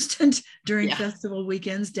non-existent during festival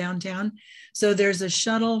weekends downtown. So there's a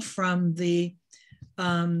shuttle from the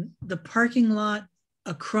parking lot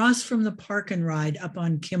across from the Park and Ride up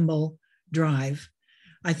on Kimball Drive.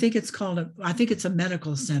 I think it's a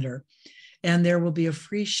medical center. And there will be a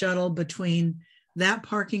free shuttle between that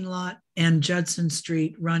parking lot and Judson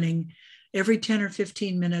Street running every 10 or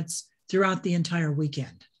 15 minutes throughout the entire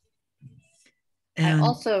weekend. And I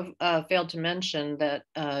also failed to mention that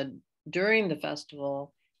during the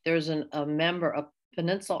festival, there's a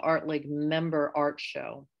Peninsula Art League member art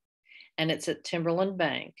show, and it's at Timberland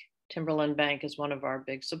Bank. Timberland Bank is one of our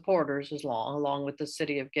big supporters, along with the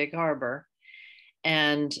city of Gig Harbor.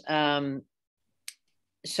 And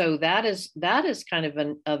so that is kind of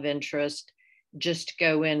of interest, just to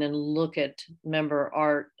go in and look at member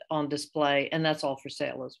art on display, and that's all for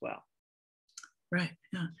sale as well. Right.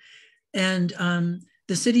 Yeah. And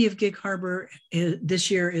the city of Gig Harbor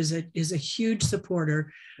this year is a huge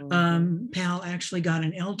supporter. PAL actually got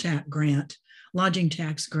an LTAC grant, lodging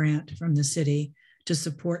tax grant from the city to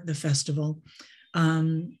support the festival.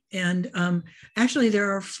 Actually,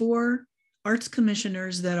 there are 4 arts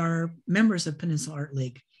commissioners that are members of Peninsula Art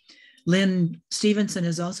League. Lynn Stevenson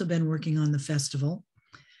has also been working on the festival,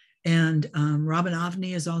 and Robin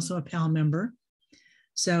Avni is also a PAL member.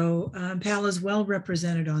 So PAL is well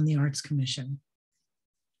represented on the Arts Commission.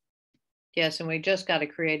 Yes, and we just got a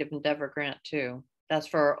Creative Endeavor grant too. That's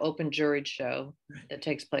for our open juried show that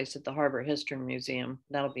takes place at the Harbor History Museum.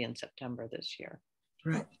 That'll be in September this year.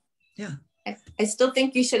 Right. Yeah. I still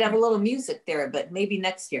think you should have a little music there, but maybe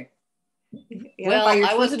next year. Well,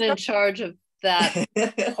 I wasn't in charge of that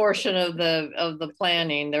portion of the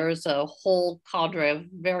planning. There was a whole cadre of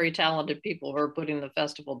very talented people who are putting the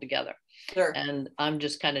festival together. Sure. And I'm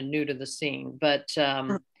just kind of new to the scene, but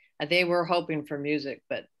they were hoping for music,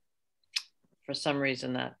 but for some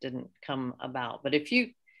reason that didn't come about. But if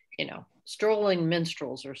you strolling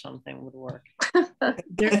minstrels or something would work.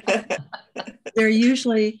 There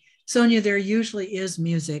usually, Sonia, there usually is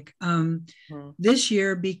music. This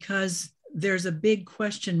year, because there's a big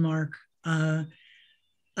question mark of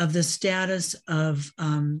the status of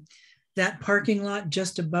that parking lot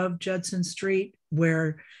just above Judson Street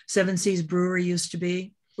where Seven Seas Brewery used to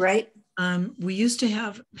be. Right. PAL used to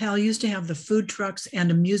have the food trucks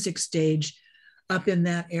and a music stage up in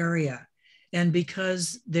that area. And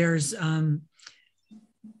because there's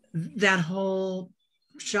that whole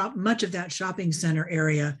much of that shopping center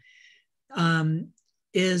area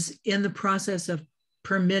is in the process of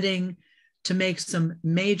permitting to make some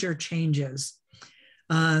major changes,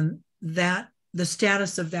 that the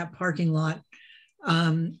status of that parking lot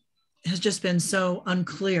has just been so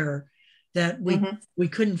unclear that we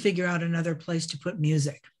couldn't figure out another place to put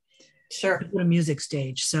music. Sure. To put a music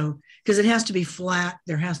stage. So, because it has to be flat,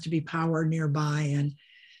 there has to be power nearby.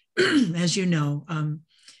 And as you know,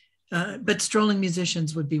 but strolling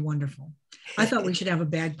musicians would be wonderful. I thought we should have a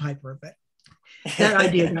bagpiper, but that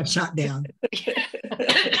idea got shot down.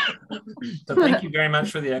 So thank you very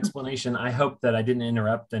much for the explanation. I hope that I didn't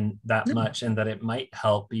interrupt that much, and that it might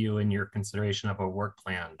help you in your consideration of a work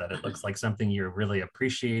plan, that it looks like something you're really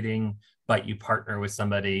appreciating, but you partner with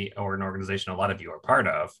somebody or an organization a lot of you are part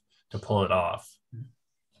of to pull it off.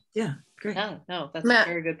 Yeah, great. No, that's a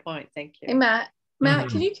very good point. Thank you. Hey, Matt,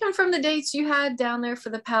 can you confirm the dates you had down there for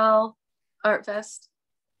the PAL Art Fest?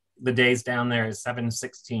 The days down there is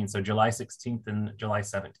 7/16, so July 16th and July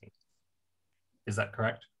 17th. Is that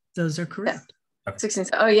correct? Those are correct. Yeah. Okay. 16th.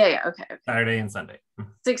 Oh yeah. Okay. Saturday and Sunday.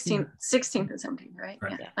 16th and 17th, right?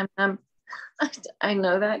 Yeah. I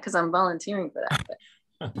know that because I'm volunteering for that.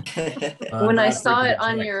 But when I saw it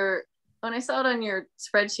on your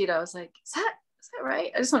spreadsheet, I was like, is that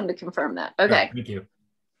right? I just wanted to confirm that. Okay. Thank you.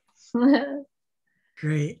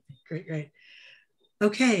 Great.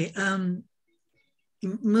 Okay.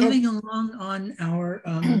 Moving along on our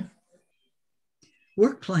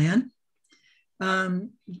work plan.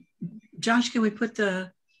 Josh, can we put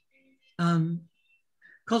the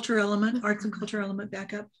culture element, arts and culture element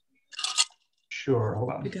back up? Sure,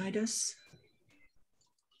 hold on. To guide us.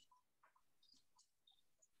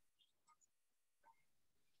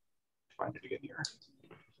 Find it again here.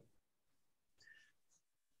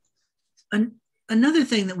 Another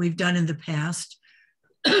thing that we've done in the past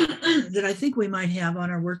that I think we might have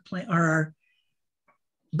on our work plan or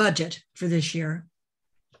budget for this year.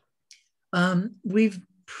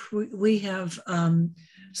 We have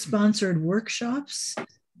sponsored workshops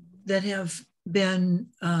that have been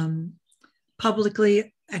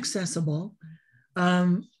publicly accessible.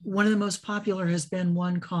 One of the most popular has been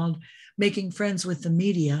one called Making Friends with the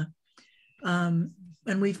Media. And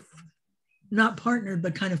we've not partnered,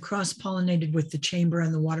 but kind of cross-pollinated with the Chamber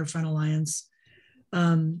and the Waterfront Alliance,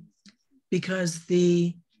 because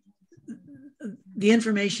the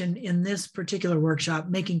information in this particular workshop,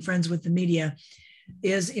 Making Friends with the Media,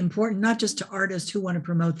 is important not just to artists who want to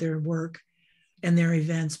promote their work and their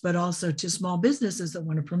events, but also to small businesses that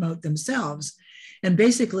want to promote themselves. And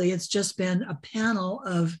basically, it's just been a panel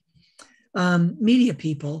of media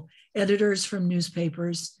people, editors from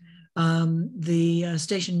newspapers, the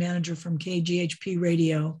station manager from KGHP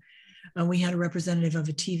Radio. We had a representative of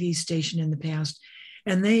a TV station in the past,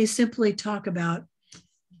 and they simply talk about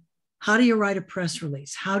how do you write a press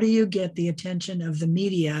release? How do you get the attention of the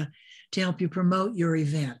media to help you promote your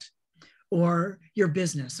event or your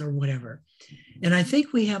business or whatever? And I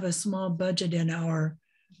think we have a small budget in our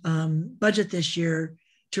budget this year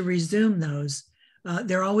to resume those.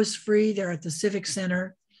 They're always free. They're at the Civic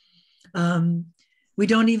Center. We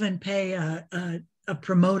don't even pay a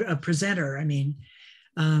presenter, I mean,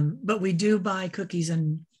 but we do buy cookies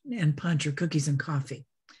and punch, or cookies and coffee.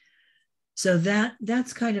 So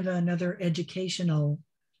that's kind of another educational,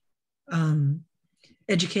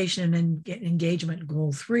 education and engagement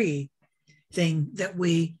goal 3 thing that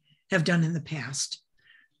we have done in the past.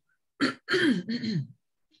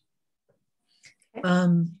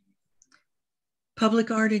 Public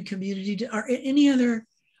art and community, are any other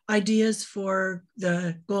ideas for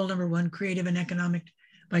the goal number 1, creative and economic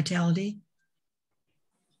vitality?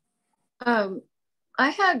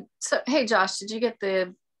 Hey Josh, did you get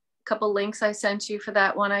the couple links I sent you for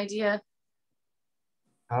that one idea?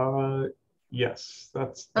 Yes,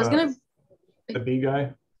 that's the B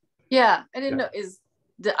guy. Yeah, I didn't know, is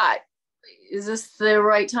this the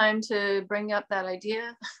right time to bring up that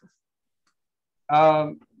idea?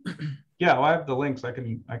 Yeah, well, I have the links. I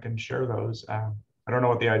can share those. I don't know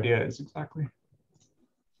what the idea is exactly.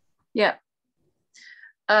 Yeah.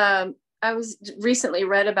 I was recently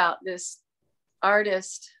read about this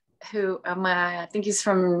artist who I think he's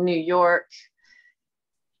from New York,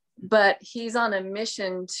 but he's on a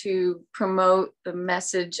mission to promote the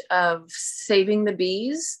message of saving the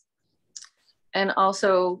bees, and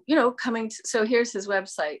also, so here's his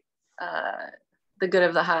website, The Good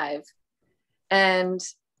of the Hive. And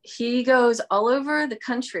he goes all over the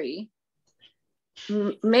country,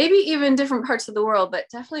 maybe even different parts of the world, but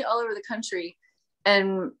definitely all over the country,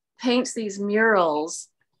 and paints these murals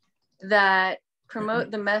that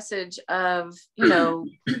promote the message of,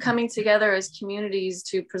 coming together as communities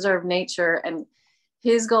to preserve nature. And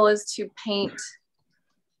his goal is to paint,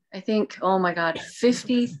 I think, oh my God,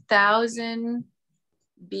 50,000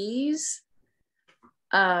 bees.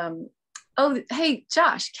 Oh, hey,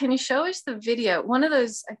 Josh, can you show us the video? One of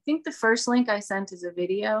those, I think the first link I sent is a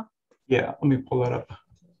video. Yeah, let me pull that up.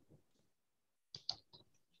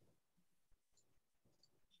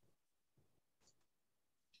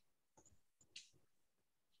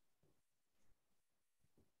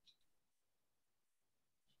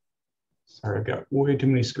 Sorry, I've got way too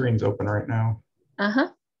many screens open right now. Uh-huh.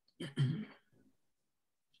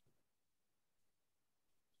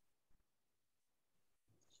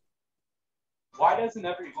 Why doesn't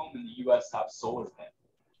every home in the U.S. have solar panels?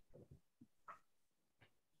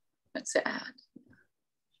 That's sad.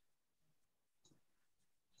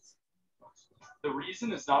 The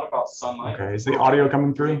reason is not about sunlight. Okay, is the audio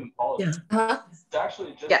coming through? Yeah. It's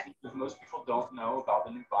actually just because most people don't know about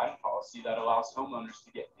the new Biden policy that allows homeowners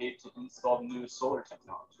to get paid to install the newest solar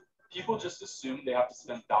technology. People just assume they have to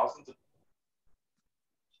spend thousands of.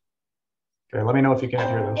 Okay, let me know if you can't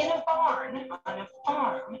hear this. In a barn on a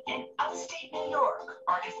farm in upstate New York,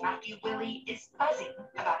 artist Matthew Willie is buzzing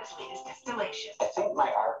about his latest distillation. I think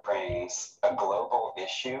my art brings a global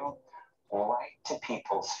issue right to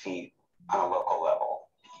people's feet on a local level.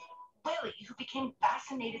 Willie, who became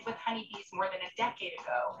fascinated with honeybees more than a decade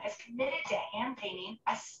ago, has committed to hand painting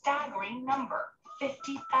a staggering number,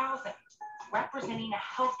 50,000, representing a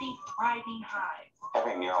healthy, thriving hive.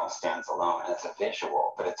 Every mural stands alone as a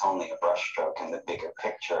visual, but it's only a brushstroke in the bigger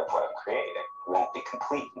picture of what I'm creating. It won't be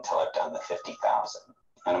complete until I've done the 50,000.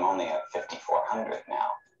 And I'm only at 5,400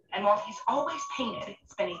 now. And while he's always painted,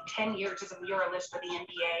 spending 10 years as a muralist for the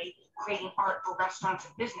NBA, creating art for restaurants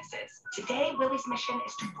and businesses, today Willie's mission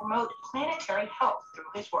is to promote planetary health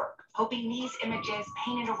through his work, hoping these images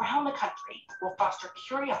painted around the country will foster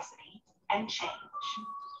curiosity and change.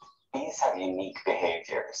 Bees have unique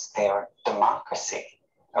behaviors. They are democracy,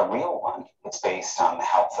 a real one. It's based on the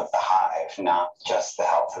health of the hive, not just the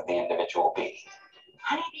health of the individual bee.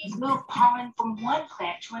 Honeybees move pollen from one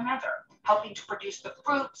plant to another, helping to produce the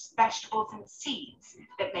fruits, vegetables, and seeds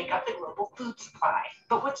that make up the global food supply.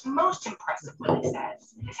 But what's most impressive, Willie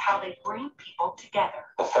says, is how they bring people together.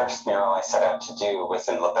 The first mural I set out to do was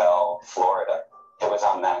in LaBelle, Florida. It was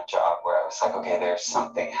on that job where I was like, okay, there's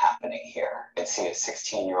something happening here. I'd see a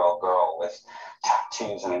 16-year-old girl with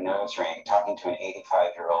tattoos and a nose ring talking to an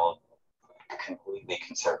 85-year-old completely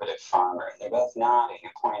conservative farmer. They're both nodding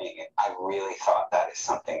and pointing. And I really thought that is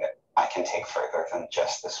something that I can take further than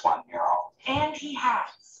just this one mural. And he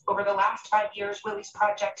has. Over the last 5 years, Willie's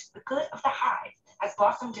project, The Good of the Hive, has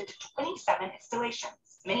blossomed into 27 installations.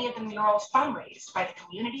 Many of the murals fundraised by the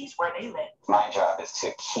communities where they live. My job is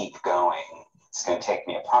to keep going. It's going to take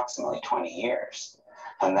me approximately 20 years.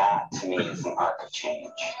 And that, to me, is an arc of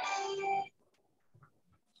change.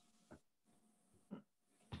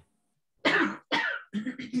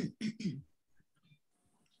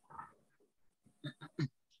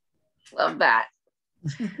 Love that.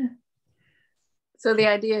 So the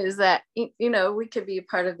idea is that, you know, we could be a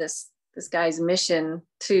part of this guy's mission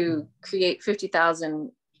to create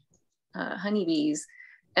 50,000 honeybees.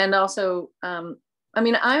 And also, I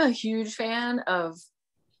mean, I'm a huge fan of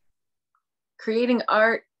creating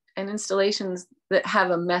art and installations that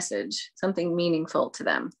have a message, something meaningful to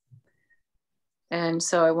them. And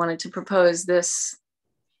so I wanted to propose this,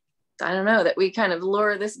 I don't know, that we kind of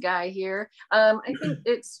lure this guy here. I think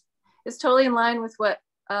it's totally in line with what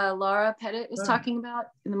Laura Pettit was talking about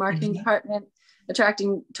in the marketing department,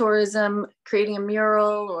 attracting tourism, creating a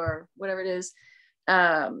mural or whatever it is,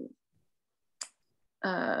 and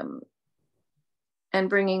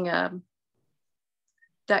bringing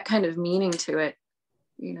that kind of meaning to it.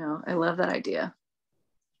 You know, I love that idea.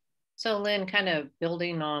 So Lynn, kind of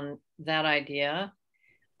building on that idea,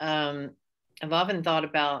 I've often thought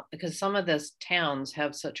about, because some of these towns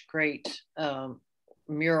have such great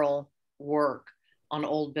mural work on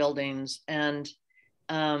old buildings, and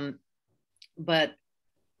but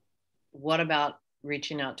what about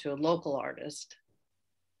reaching out to a local artist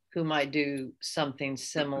who might do something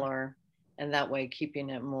similar, and that way keeping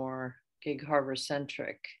it more Gig Harbor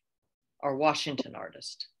centric, or Washington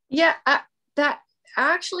artist? Yeah, that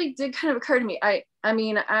actually did kind of occur to me. I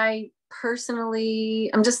mean, I personally,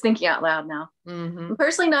 I'm just thinking out loud now. Mm-hmm. I'm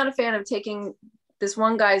personally not a fan of taking this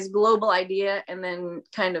one guy's global idea and then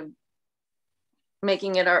kind of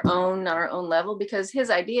making it our own on our own level, because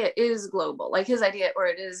his idea is global, like his idea, or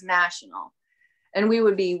it is national. And we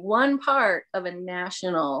would be one part of a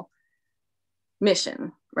national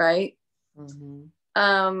mission, right? Mm-hmm.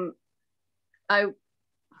 I'm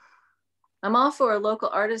all for a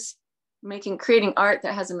local artist creating art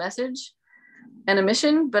that has a message and a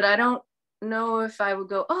mission, but I don't know if I would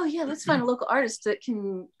go, oh yeah, let's find a local artist that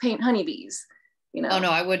can paint honeybees, you know? Oh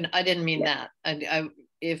no, I wouldn't. I didn't mean that.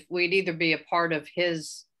 If we'd either be a part of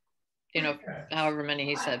his, you know, however many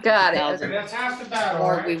he said, got it. Okay. That's half the battle,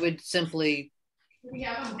 or right? We would simply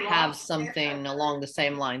have something along the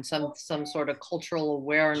same line, some sort of cultural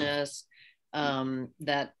awareness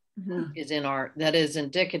that is that is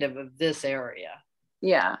indicative of this area.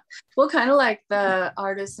 Yeah, well, kind of like the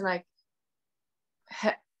artist, and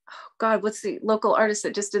God, what's the local artist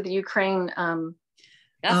that just did the Ukraine?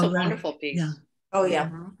 That's a wonderful piece. Yeah. Oh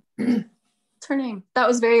yeah. Mm-hmm. What's her name? That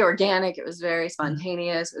was very organic. It was very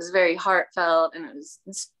spontaneous. It was very heartfelt, and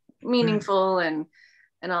it's meaningful and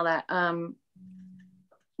all that.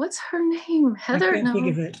 What's her name? Heather? I can't no. think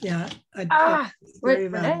of it. Yeah.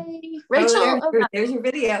 Renee. Rachel. There's your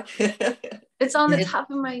video. It's on the top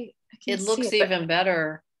of my. It looks even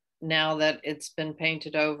better now that it's been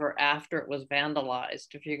painted over after it was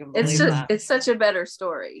vandalized, if you can believe that. It's such a better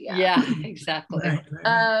story. Yeah, exactly.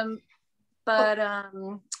 Right. But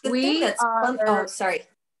we are. Oh, sorry.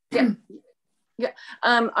 Yeah.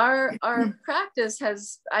 Our practice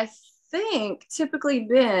has, I think, typically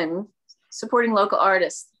been supporting local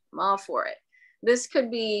artists. I'm all for it. This could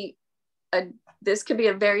be a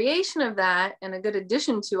variation of that, and a good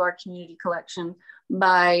addition to our community collection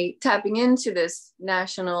by tapping into this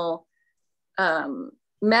national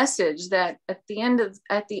message that at the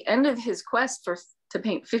end of his quest to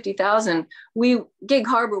paint 50,000, Gig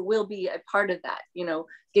Harbor will be a part of that. You know,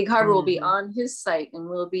 Gig Harbor will be on his site, and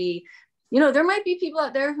will be, you know, there might be people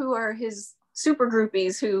out there who are his super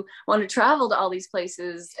groupies who want to travel to all these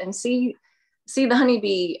places and see the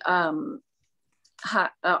honeybee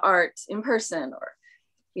art in person, or,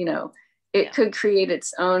 you know, it could create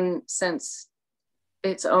its own sense,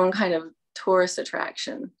 its own kind of tourist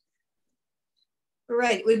attraction.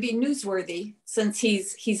 Right, it would be newsworthy since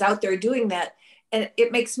he's out there doing that. And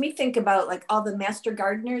it makes me think about like all the master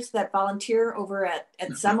gardeners that volunteer over at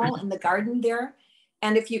Semmel in the garden there.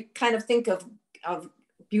 And if you kind of think of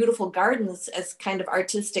beautiful gardens as kind of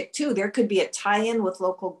artistic too, there could be a tie-in with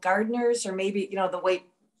local gardeners, or maybe, you know, the way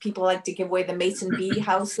people like to give away the Mason bee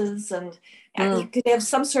houses, and you could have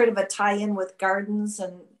some sort of a tie-in with gardens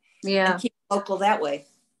and keep it local that way.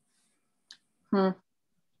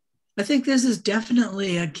 I think this is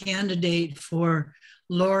definitely a candidate for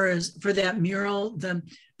Laura's, for that mural, that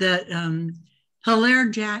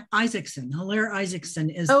Hilaire Isaacson. Hilaire Isaacson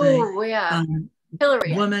is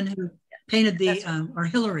Hillary woman who painted the, or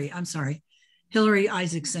Hillary, I'm sorry, Hillary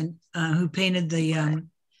Isaacson, who painted the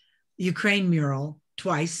Ukraine mural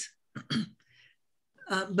twice.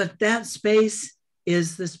 But that space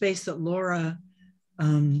is the space that Laura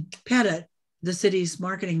Pettit, the city's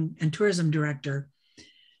marketing and tourism director,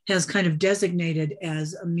 has kind of designated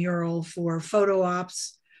as a mural for photo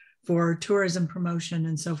ops, for tourism promotion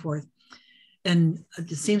and so forth. And it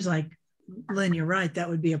seems like, Lynn, you're right, that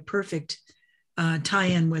would be a perfect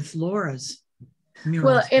tie-in with Laura's mural.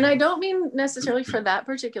 Well, and I don't mean necessarily for that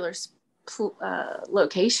particular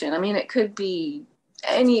location. I mean, it could be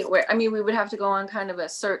anywhere. I mean, we would have to go on kind of a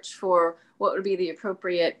search for what would be the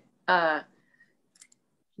appropriate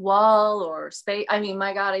wall or space. I mean,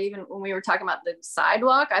 my God, even when we were talking about the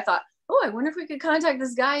sidewalk, I thought, oh, I wonder if we could contact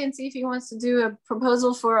this guy and see if he wants to do a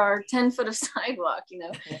proposal for our 10 foot of sidewalk, you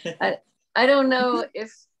know. I don't know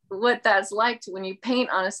what that's like when you paint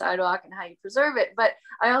on a sidewalk and how you preserve it. But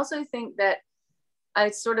I also think that I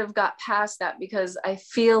sort of got past that because I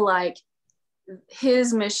feel like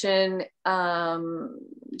his mission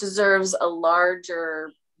deserves a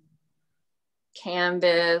larger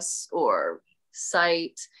canvas or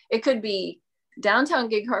site. It could be downtown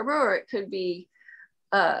Gig Harbor, or it could be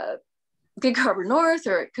Gig Harbor North,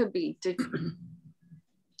 or it could be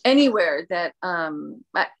anywhere that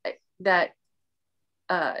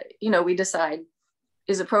you know, we decide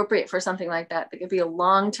is appropriate for something like that. It could be a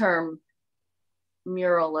long-term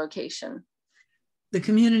mural location. The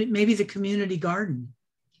community, maybe the community garden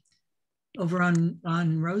over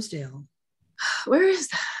on Rosedale. Where is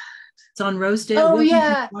that? It's on Rosedale. Oh,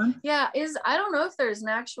 yeah. Yeah. I don't know if there's an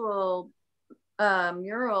actual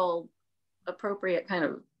mural appropriate kind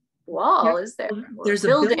of wall, is there? There's a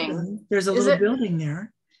building. There's a little building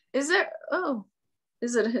there. Is there? Oh,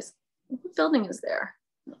 is it what building is there?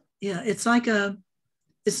 Yeah, it's like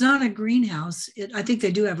it's not a greenhouse. I think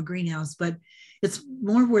they do have a greenhouse, but it's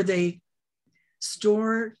more where they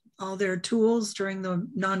store all their tools during the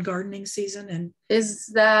non-gardening season. And is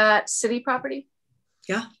that city property?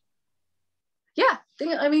 Yeah. Yeah,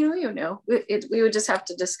 I mean, we would know. We would just have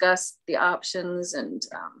to discuss the options and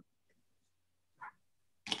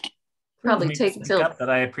probably take until that.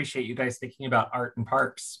 I appreciate you guys thinking about art and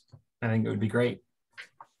parks. I think it would be great.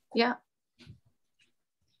 Yeah.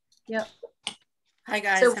 Yep. Hi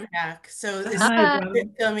guys, I'm back. So this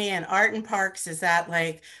fill me in. Art and parks, is that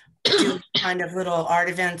like do kind of little art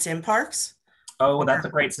events in parks? Oh, that's a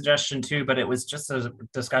great suggestion too, but it was just a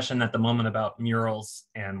discussion at the moment about murals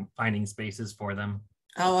and finding spaces for them.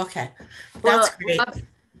 Oh, okay. That's great.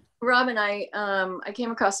 Rob and I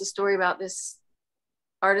came across a story about this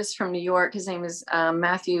artist from New York. His name is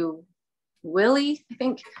Matthew Willie, I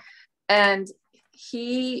think. And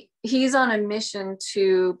he's on a mission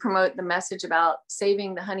to promote the message about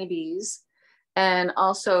saving the honeybees and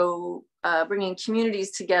also bringing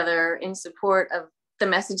communities together in support of the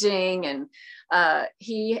messaging. And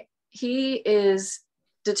he is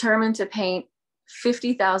determined to paint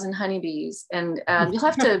 50,000 honeybees. And you'll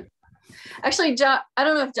have to actually, I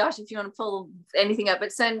don't know if Josh, if you want to pull anything up,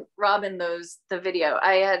 but send Robin the video.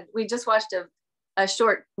 We just watched a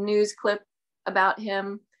short news clip about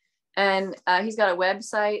him. And he's got a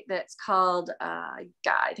website that's called, I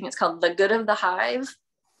think it's called The Good of the Hive.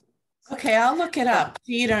 Okay, I'll look it up.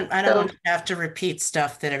 I don't have to repeat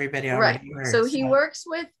stuff that everybody already heard. So he works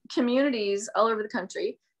with communities all over the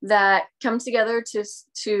country that come together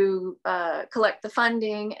to collect the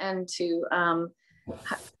funding and to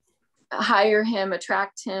hire him,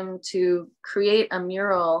 attract him to create a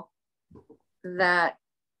mural that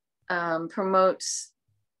promotes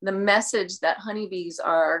the message that honeybees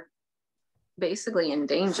are basically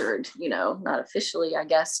endangered, you know, not officially, I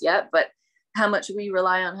guess, yet, but how much we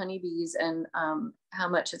rely on honeybees and how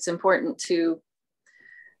much it's important to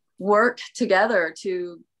work together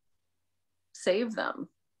to save them.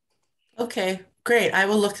 Okay, great. I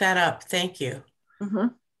will look that up. Thank you. Mm-hmm.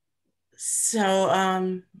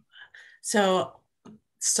 So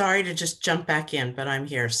sorry to just jump back in, but I'm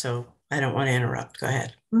here, so I don't want to interrupt. Go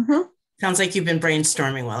ahead. Mm-hmm. Sounds like you've been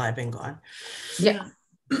brainstorming while I've been gone. Yeah.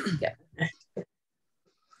 Yeah.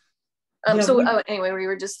 Anyway, we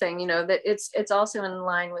were just saying, you know, that it's also in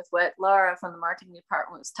line with what Laura from the marketing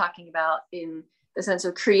department was talking about, in the sense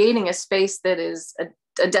of creating a space that is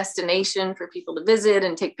a destination for people to visit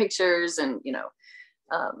and take pictures and, you know,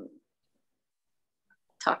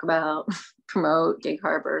 talk about, promote Gig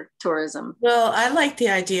Harbor tourism. Well, I like the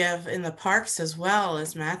idea of in the parks as well,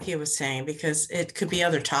 as Matthew was saying, because it could be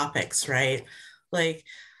other topics, right? Like,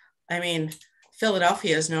 I mean,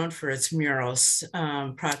 Philadelphia is known for its murals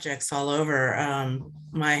projects all over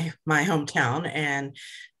my hometown, and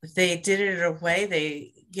they did it in a way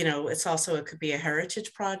they, you know, it's also, it could be a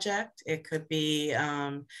heritage project. It could be,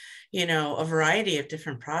 you know, a variety of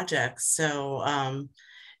different projects. So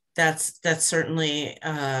that's certainly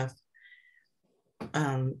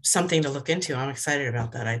something to look into. I'm excited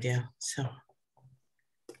about that idea. So.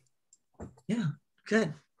 Yeah,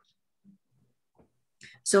 good.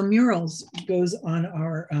 So murals goes on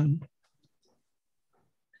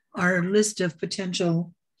our list of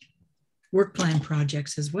potential work plan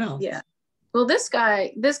projects as well. Yeah. Well, this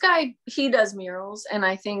guy, he does murals, and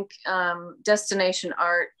I think destination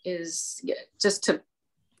art is, just to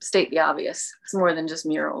state the obvious, it's more than just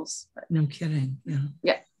murals. No kidding. Yeah.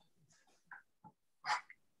 Yeah.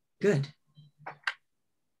 Good.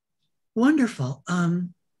 Wonderful.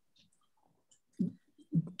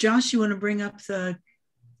 Josh, you want to bring up the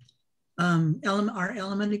our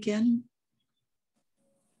element again?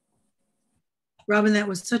 Robin, that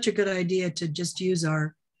was such a good idea to just use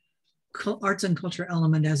our arts and culture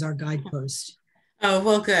element as our guidepost. Oh,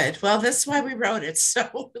 well, good. Well, that's why we wrote it.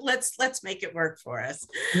 So let's make it work for us.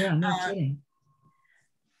 Yeah, no kidding.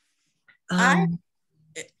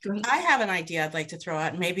 I have an idea I'd like to throw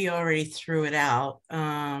out. Maybe you already threw it out.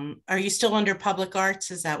 Are you still under public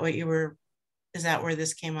arts? Is that what you were, is that where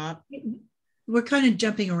this came up? We're kind of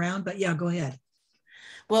jumping around, but yeah, go ahead.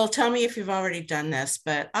 Well, tell me if you've already done this,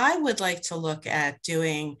 but I would like to look at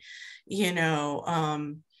doing, you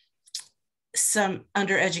know, some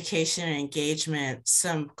under education and engagement,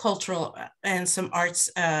 some cultural and some arts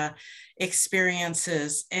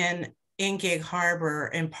experiences in Gig Harbor,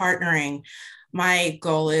 and partnering. My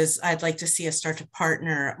goal is I'd like to see us start to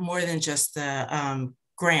partner more than just the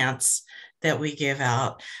grants that we give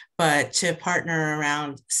out, but to partner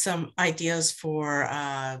around some ideas for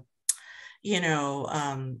you know,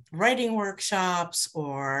 writing workshops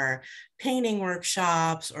or painting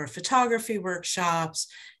workshops or photography workshops,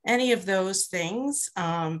 any of those things.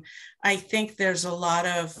 I think there's a lot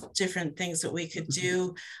of different things that we could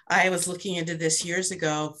do. I was looking into this years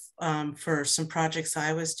ago for some projects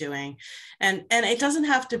I was doing, and it doesn't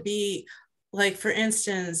have to be, like, for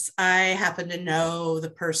instance, I happen to know the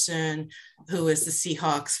person who is the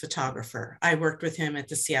Seahawks photographer. I worked with him at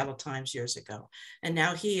the Seattle Times years ago, and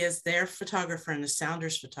now he is their photographer and the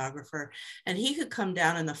Sounders photographer. And he could come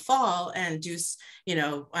down in the fall and do, you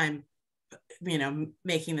know, I'm, you know,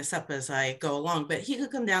 making this up as I go along, but he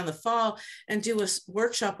could come down the fall and do a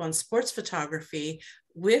workshop on sports photography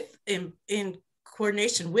with in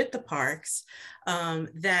coordination with the parks,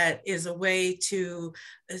 that is a way to,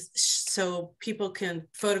 so people can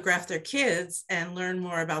photograph their kids and learn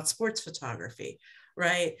more about sports photography,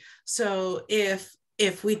 right? So if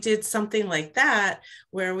we did something like that,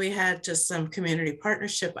 where we had just some community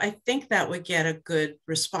partnership, I think that would get a good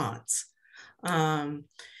response.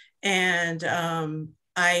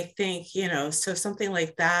 I think, you know, so something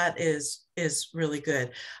like that is really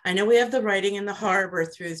good. I know we have the Writing in the Harbor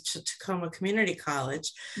through Tacoma Community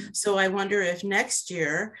College. So I wonder if next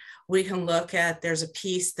year we can look at, there's a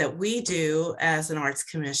piece that we do as an arts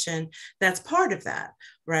commission that's part of that,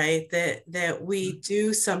 right? That we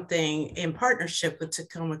do something in partnership with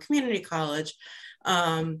Tacoma Community College,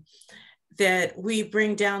 that we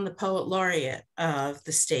bring down the poet laureate of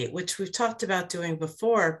the state, which we've talked about doing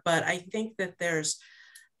before. But I think that there's,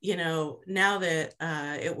 you know, now that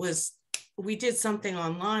we did something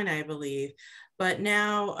online, I believe, but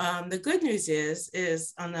now the good news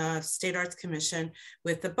is on the State Arts Commission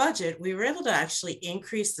with the budget, we were able to actually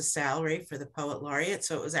increase the salary for the poet laureate.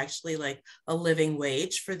 So it was actually like a living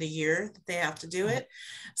wage for the year that they have to do it.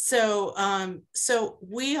 So, so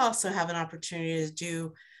we also have an opportunity to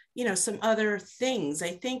do, you know, some other things. I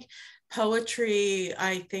think poetry,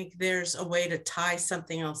 I think there's a way to tie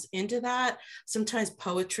something else into that. Sometimes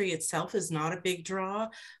poetry itself is not a big draw,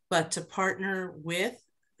 but to partner with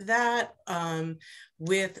that,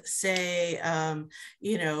 with, say,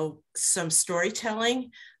 you know, some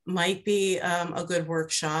storytelling might be a good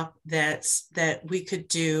workshop that we could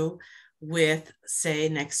do with, say,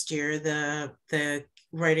 next year, the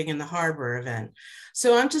Writing in the Harbor event.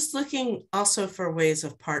 So I'm just looking also for ways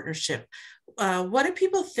of partnership. What do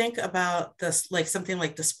people think about this, like something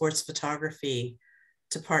like the sports photography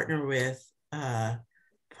to partner with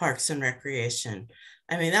Parks and Recreation?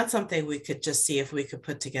 I mean, that's something we could just see if we could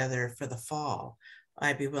put together for the fall.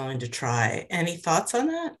 I'd be willing to try. Any thoughts on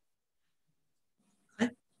that?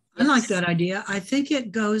 I like that idea. I think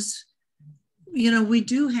it goes, you know, we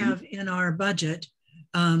do have in our budget,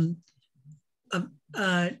 one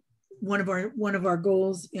of our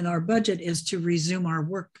goals in our budget is to resume our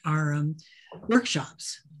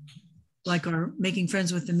workshops, like our Making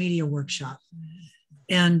Friends with the Media workshop.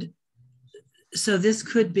 And so this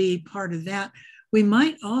could be part of that. We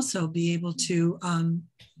might also be able to,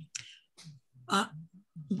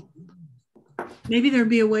 maybe there'd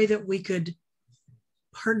be a way that we could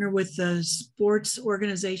partner with the sports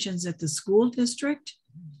organizations at the school district.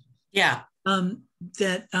 Yeah. You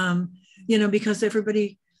know, because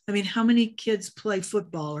everybody, I mean, how many kids play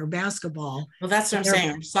football or basketball? Well, that's what I'm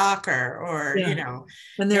saying, or soccer, or, yeah. You know.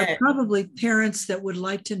 And there are probably parents that would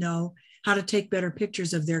like to know how to take better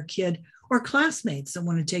pictures of their kid, or classmates that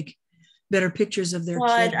want to take better pictures of their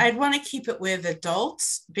kid. I'd want to keep it with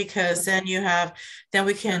adults, because then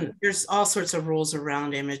there's all sorts of rules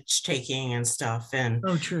around image taking and stuff. And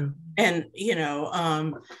oh, true. And, you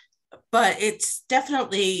know, but it's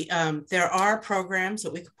definitely, there are programs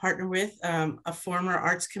that we could partner with. A former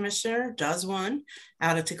arts commissioner does one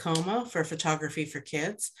out of Tacoma for photography for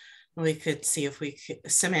kids. We could see if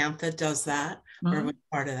Samantha does that, or we're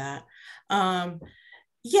part of that.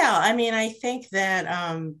 Yeah, I mean, I think that,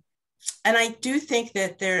 and I do think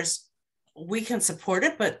that we can support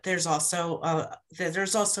it, but there's also a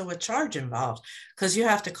charge involved, because you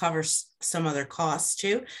have to cover some other costs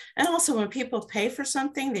too. And also, when people pay for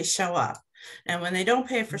something, they show up, and when they don't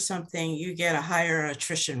pay for something, you get a higher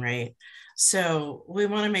attrition rate. So we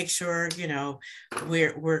want to make sure, you know,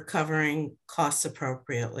 we're covering costs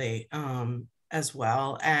appropriately as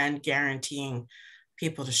well, and guaranteeing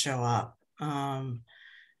people to show up.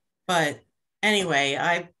 But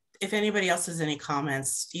anyway, if anybody else has any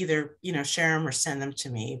comments, either, you know, share them or send them to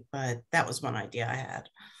me. But that was one idea I had.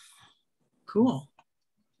 Cool.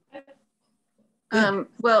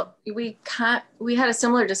 Well, we had a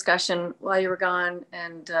similar discussion while you were gone,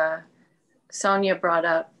 and Sonia brought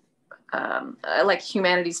up like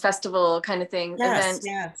humanities festival kind of thing, events.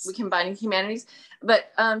 Yes. We combining humanities,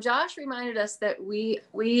 but Josh reminded us that we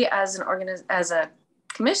as a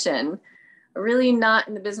commission are really not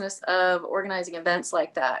in the business of organizing events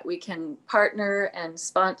like that. We can partner and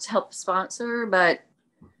help sponsor, but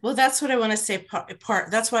well, that's what I want to say.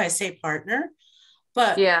 That's why I say partner,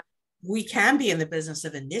 but yeah, we can be in the business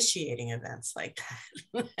of initiating events like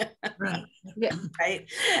that. Right. Yeah.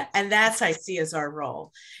 Right. And that's, I see as our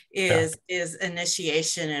role is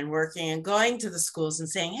initiation and working and going to the schools and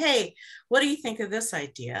saying, hey, what do you think of this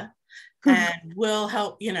idea? And we'll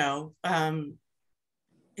help, you know,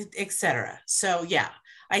 etc. So yeah,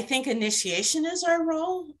 I think initiation is our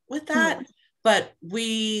role with that, but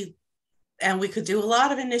we could do a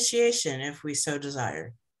lot of initiation if we so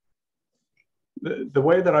desire. The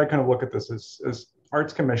way that I kind of look at this is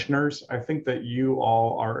arts commissioners, I think that you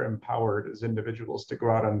all are empowered as individuals to go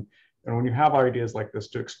out and when you have ideas like this,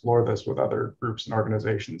 to explore this with other groups and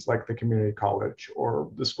organizations like the community college or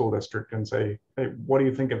the school district and say, hey, what do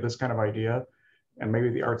you think of this kind of idea? And maybe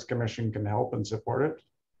the Arts Commission can help and support it.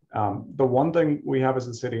 The one thing we have as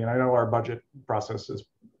a city, and I know our budget process is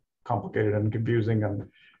complicated and confusing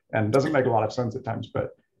and doesn't make a lot of sense at times,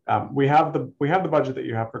 but we have the budget that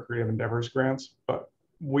you have for creative endeavors grants, but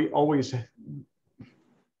we always,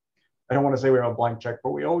 I don't want to say we have a blank check, but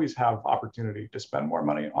we always have opportunity to spend more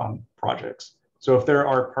money on projects. So if there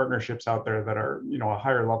are partnerships out there that are, you know, a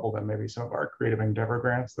higher level than maybe some of our creative endeavor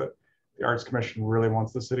grants that the Arts Commission really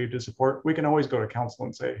wants the city to support, we can always go to council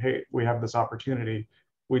and say, hey, we have this opportunity.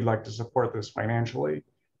 We'd like to support this financially.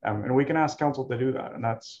 And we can ask council to do that. And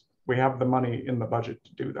we have the money in the budget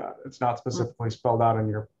to do that. It's not specifically spelled out in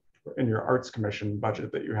your Arts Commission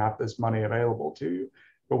budget that you have this money available to you,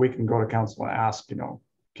 but we can go to council and ask, you know,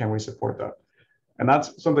 can we support that? And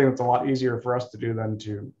that's something that's a lot easier for us to do than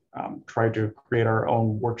to try to create our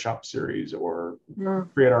own workshop series or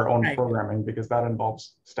create our own programming, because that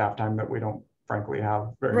involves staff time that we don't frankly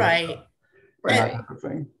have very much. That type of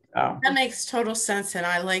thing. That makes total sense, and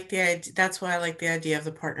I like the idea. That's why I like the idea of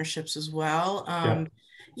the partnerships as well.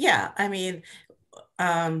 Yeah, I mean,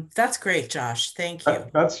 that's great, Josh. Thank you.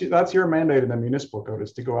 That's your mandate in the municipal code,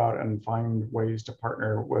 is to go out and find ways to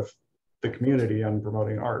partner with the community on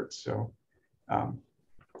promoting arts. So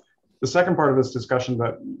The second part of this discussion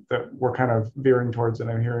that we're kind of veering towards, and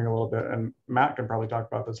I'm hearing a little bit, and Matt can probably talk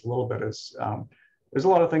about this a little bit, is there's a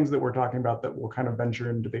lot of things that we're talking about that will kind of venture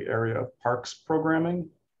into the area of parks programming.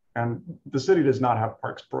 And the city does not have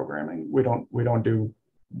parks programming. We don't do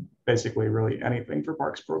basically really anything for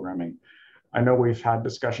parks programming. I know we've had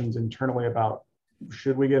discussions internally about,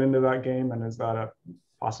 should we get into that game, and is that a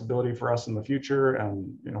possibility for us in the future,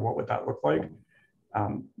 and what would that look like?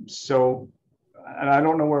 And I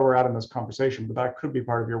don't know where we're at in this conversation, but that could be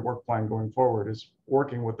part of your work plan going forward, is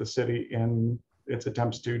working with the city in its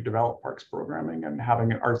attempts to develop parks programming and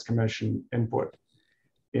having an arts commission input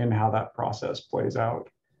in how that process plays out.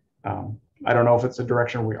 I don't know if it's a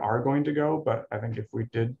direction we are going to go, but I think if we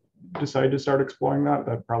did decide to start exploring that,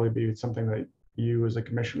 that'd probably be something that you as a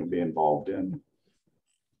commission would be involved in.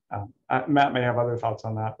 Matt may have other thoughts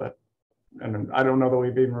on that, and I don't know that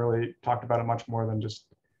we've even really talked about it much more than just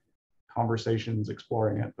conversations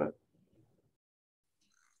exploring it. But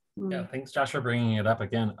yeah, thanks Josh for bringing it up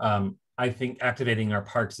again. I think activating our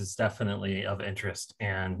parks is definitely of interest,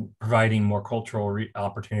 and providing more cultural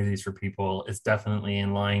opportunities for people is definitely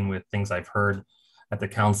in line with things I've heard at the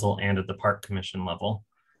council and at the park commission level.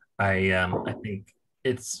 I think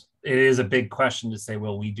it is a big question to say,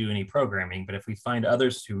 will we do any programming? But if we find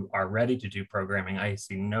others who are ready to do programming, I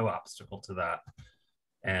see no obstacle to that,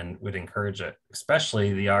 and would encourage it,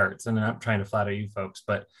 especially the arts. And I'm not trying to flatter you folks,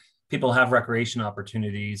 but people have recreation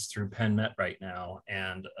opportunities through Penn Met right now.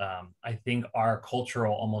 And I think our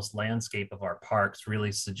cultural almost landscape of our parks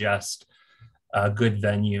really suggest a good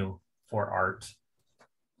venue for art.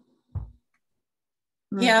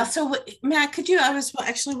 Yeah, so Matt, I was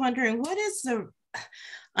actually wondering,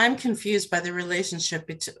 I'm confused by the relationship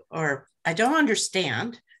or I don't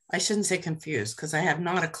understand. I shouldn't say confused, because I have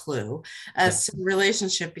not a clue as to the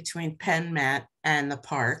relationship between Penn Met and the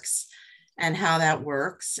parks and how that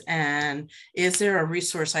works. And is there a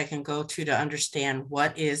resource I can go to understand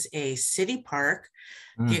what is a city park,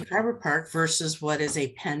 Gig Harbor Park, versus what is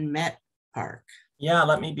a Penn Met park? Yeah,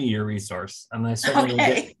 let me be your resource. And I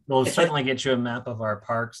certainly we'll certainly get you a map of our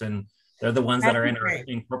parks, and they're the ones that are in our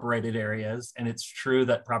incorporated areas. And it's true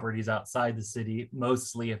that properties outside the city,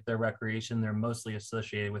 mostly if they're recreation, they're mostly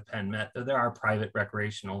associated with Penn Met. Though there are private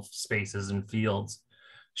recreational spaces and fields.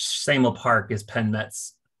 Samo Park is Penn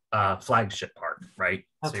Met's flagship park, right?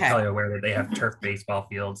 So you're probably aware that they have turf baseball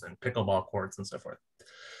fields and pickleball courts and so forth.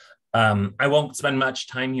 I won't spend much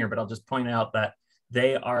time here, but I'll just point out that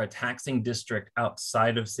they are a taxing district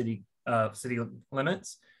outside of city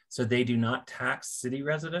limits. So they do not tax city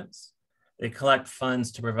residents. They collect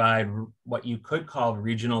funds to provide what you could call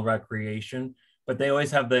regional recreation, but they always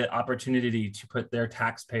have the opportunity to put their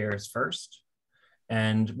taxpayers first.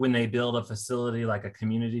 And when they build a facility like a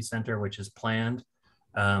community center, which is planned,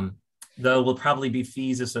 there will probably be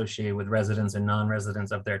fees associated with residents and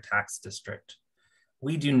non-residents of their tax district.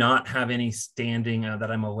 We do not have any standing, that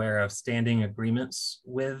I'm aware of, standing agreements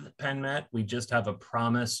with Penn Met. We just have a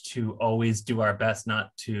promise to always do our best not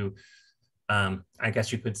to, I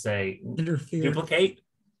guess you could say, interfere, duplicate,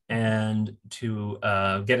 and to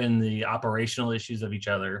get in the operational issues of each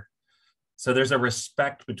other. So there's a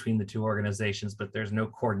respect between the two organizations, but there's no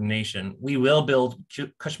coordination. We will build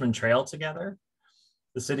Cushman Trail together.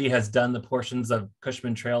 The city has done the portions of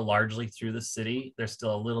Cushman Trail largely through the city. There's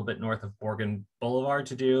still a little bit north of Borgen Boulevard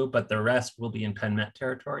to do, but the rest will be in Penn Met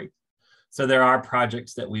territory. So there are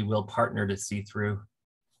projects that we will partner to see through.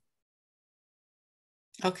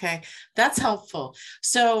 Okay, that's helpful.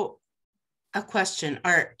 So a question,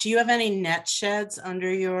 do you have any net sheds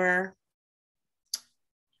under your?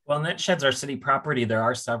 Well, net sheds are city property. There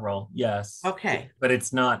are several, yes. Okay. But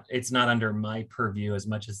it's not under my purview as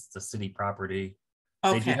much as it's a city property.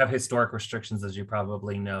 Okay. They do have historic restrictions, as you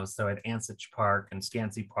probably know. So at Ansich Park and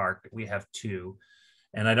Scansey Park, we have 2.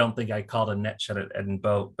 And I don't think I called a net shed at Ed and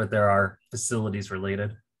Boat, but there are facilities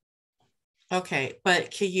related. Okay,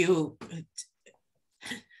 but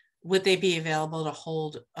would they be available to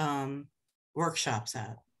hold workshops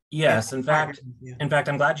at? Yes, in fact,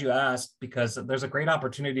 I'm glad you asked, because there's a great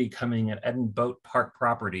opportunity coming at Ed and Boat Park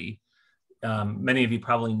property. Many of you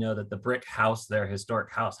probably know that the brick house there,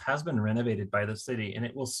 historic house, has been renovated by the city, and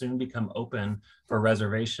it will soon become open for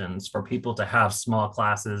reservations for people to have small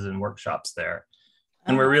classes and workshops there.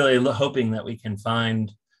 And we're really hoping that we can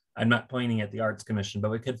find, I'm not pointing at the Arts Commission,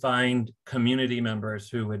 but we could find community members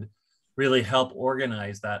who would really help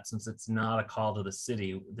organize that, since it's not a call to the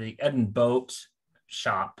city. The Ed and Boat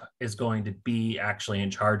shop is going to be actually in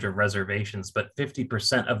charge of reservations, but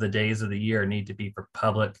 50% of the days of the year need to be for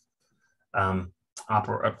public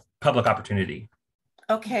opportunity.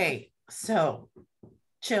 Okay, so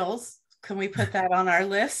chills, can we put that on our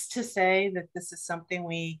list to say that this is something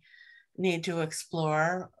we need to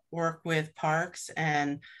explore, work with parks,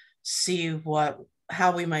 and see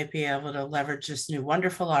how we might be able to leverage this new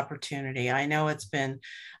wonderful opportunity. I know it's been,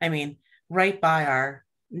 I mean, right by our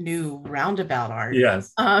new roundabout art.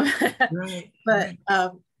 Yes. Right. But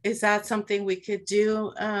is that something we could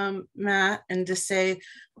do, Matt, and just say,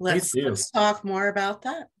 let's talk more about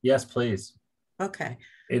that? Yes, please. Okay.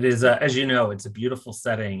 It is, as you know, it's a beautiful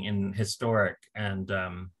setting and historic, and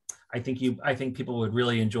I think people would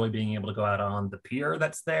really enjoy being able to go out on the pier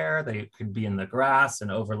that's there. They could be in the grass and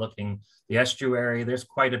overlooking the estuary. There's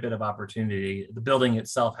quite a bit of opportunity. The building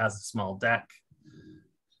itself has a small deck.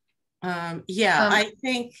 I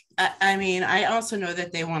think, I mean, I also know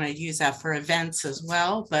that they want to use that for events as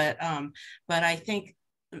well, but I think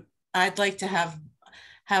I'd like to have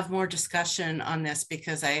more discussion on this,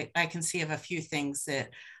 because I can see of a few things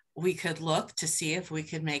that we could look to see if we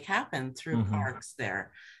could make happen through parks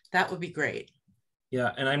there. That would be great.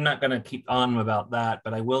 Yeah, and I'm not going to keep on about that,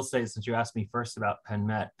 but I will say, since you asked me first about Penn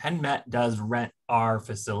Met does rent our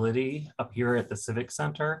facility up here at the Civic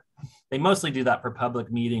Center. They mostly do that for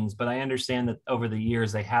public meetings, but I understand that over the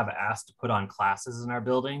years they have asked to put on classes in our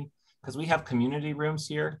building because we have community rooms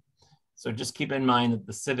here. So just keep in mind that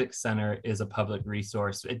the Civic Center is a public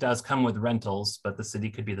resource. It does come with rentals, but the city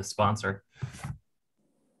could be the sponsor.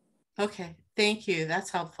 Okay, thank you. That's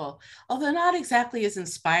helpful. Although not exactly as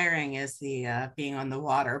inspiring as the being on the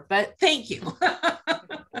water, but thank you.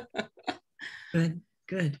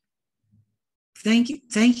 Good. Thank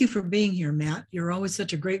you for being here, Matt. You're always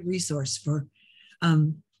such a great resource for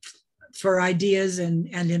ideas and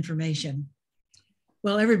information.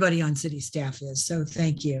 Well, everybody on city staff is, so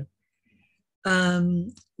thank you.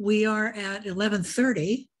 We are at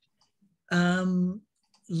 11:30.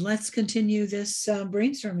 Let's continue this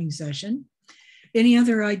brainstorming session. Any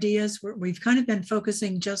other ideas? We've kind of been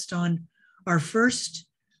focusing just on our first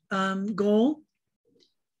goal.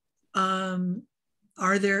 Are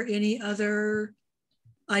there any other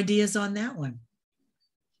ideas on that one?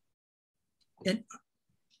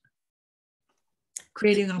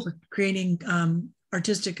 Creating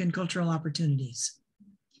artistic and cultural opportunities.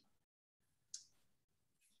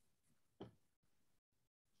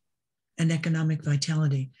 And economic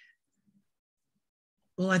vitality.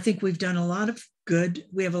 Well, I think we've done a lot of good.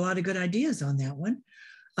 We have a lot of good ideas on that one.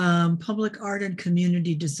 Public art and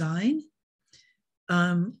community design.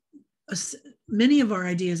 Many of our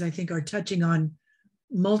ideas, I think, are touching on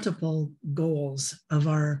multiple goals of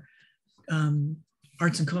our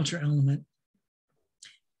arts and culture element.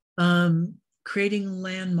 Creating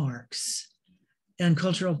landmarks and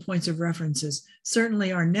cultural points of references.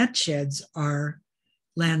 Certainly our net sheds are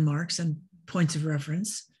landmarks and points of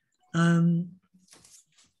reference.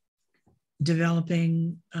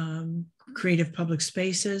 Developing creative public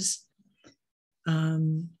spaces.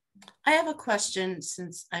 I have a question,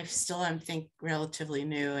 since I still am relatively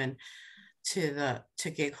new and to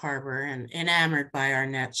Gig Harbor and enamored by our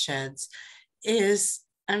net sheds.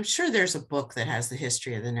 I'm sure there's a book that has the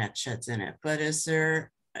history of the net sheds in it, but is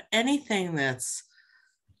there anything that's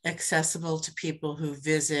accessible to people who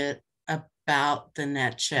visit about the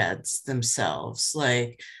net sheds themselves,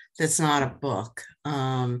 like that's not a book?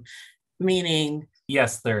 Meaning,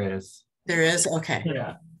 yes, there is. There is. Okay.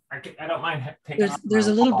 Yeah, I don't mind taking. There's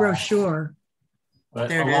a little brochure.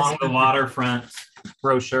 But along the waterfront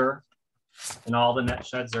brochure, and all the net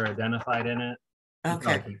sheds are identified in it.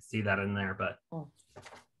 Okay. You can see that in there, but.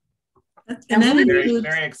 And then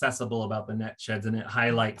very accessible about the net sheds, and it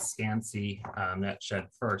highlights Scansea net shed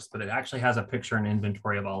first, but it actually has a picture and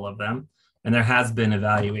inventory of all of them. And there has been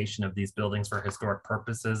evaluation of these buildings for historic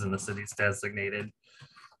purposes, and the city's designated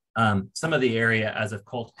some of the area as of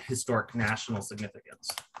historic national significance.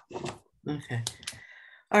 Okay.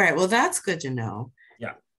 All right. Well, that's good to know.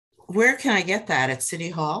 Yeah. Where can I get that? At City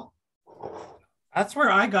Hall? That's where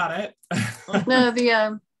I got it. No,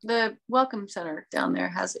 the Welcome Center down there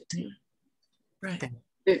has it too. Right.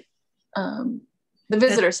 The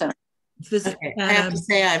visitor center. Okay. I have to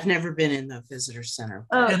say I've never been in the visitor center.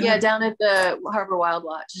 Oh yeah, down at the Harbor Wild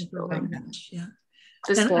Watch building. Yeah.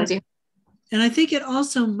 And I think it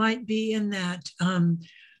also might be in that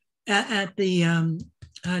at the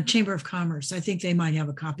Chamber of Commerce. I think they might have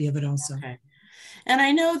a copy of it also. Okay. And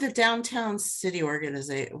I know the Downtown City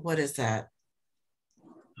Organization, what is that?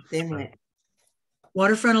 They might.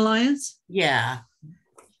 Waterfront Alliance? Yeah.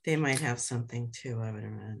 They might have something too, I would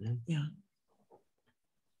imagine. Yeah.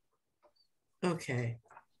 Okay.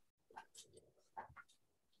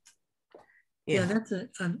 Yeah, that's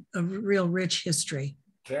a real rich history.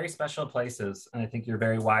 Very special places. And I think you're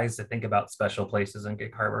very wise to think about special places in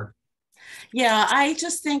Gig Harbor. Yeah, I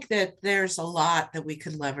just think that there's a lot that we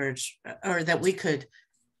could leverage, or that we could,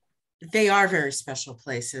 they are very special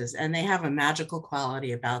places and they have a magical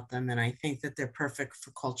quality about them. And I think that they're perfect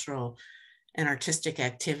for cultural and artistic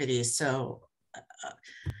activities. So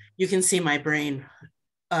you can see my brain,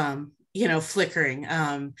 flickering,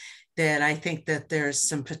 that I think that there's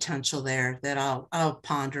some potential there that I'll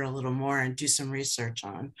ponder a little more and do some research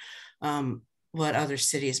on what other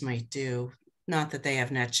cities might do. Not that they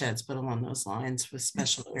have net sheds, but along those lines with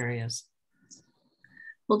special areas.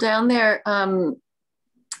 Well, down there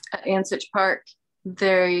at Ansich Park,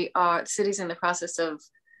 they are cities in the process of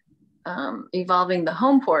evolving the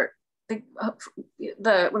home port, the what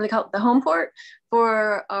do they call it? The home port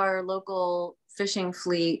for our local fishing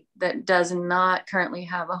fleet that does not currently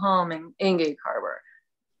have a home in Gig Harbor.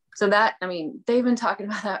 So that, I mean, they've been talking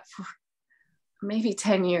about that for maybe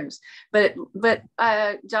 10 years, but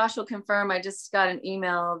Josh will confirm. I just got an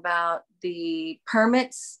email about the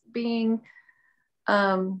permits being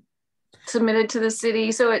submitted to the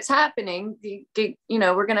city. So it's happening.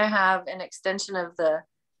 We're going to have an extension of the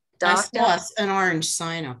dock. I saw an orange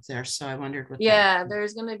sign up there, so I wondered what. Yeah,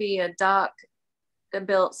 there's going to be a dock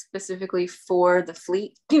built specifically for the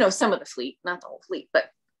fleet. Some of the fleet, not the whole fleet, but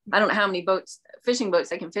I don't know how many fishing boats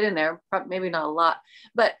they can fit in there. Probably, maybe not a lot,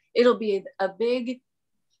 but it'll be a big,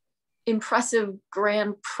 impressive,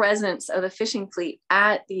 grand presence of the fishing fleet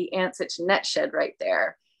at the Ansich net shed right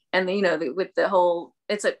there. And with the whole,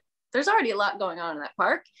 there's already a lot going on in that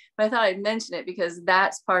park, but I thought I'd mention it because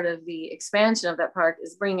that's part of the expansion of that park,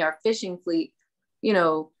 is bringing our fishing fleet,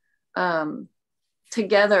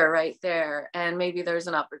 together right there. And maybe there's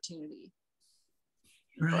an opportunity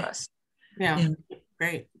for us. Yeah.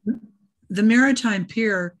 Great. The Maritime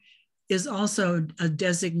Pier is also a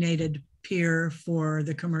designated pier for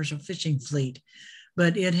the commercial fishing fleet,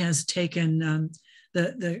 but it has taken,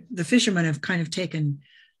 the fishermen have kind of taken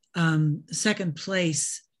second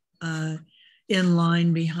place in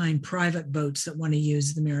line behind private boats that want to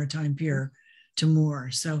use the Maritime Pier to moor.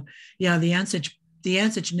 So yeah, the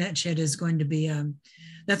Ansich net shed is going to be,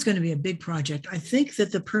 that's going to be a big project. I think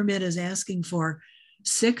that the permit is asking for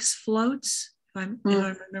 6 floats. If I'm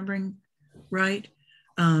remembering right.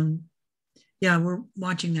 Yeah, we're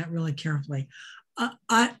watching that really carefully.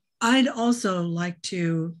 I'd also like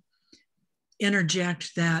to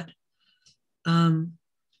interject that in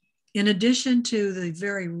addition to the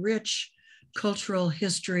very rich cultural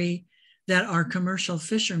history that our commercial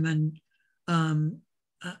fishermen, the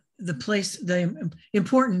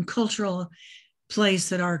important cultural place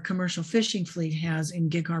that our commercial fishing fleet has in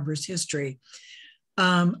Gig Harbor's history,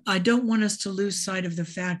 I don't want us to lose sight of the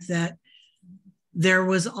fact that there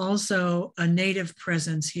was also a native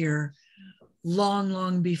presence here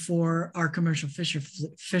long before our commercial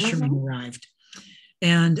fishermen arrived.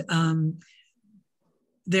 And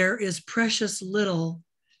there is precious little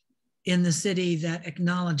in the city that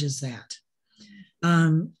acknowledges that.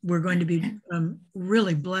 We're going to be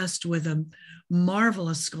really blessed with a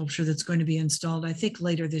marvelous sculpture that's going to be installed, I think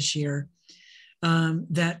later this year,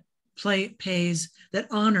 that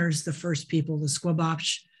honors the first people, the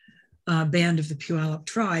Squabosh band of the Puyallup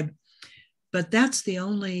tribe. But that's the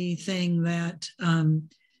only thing that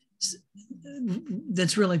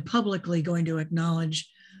that's really publicly going to acknowledge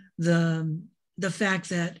the fact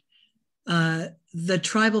that the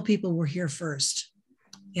tribal people were here first.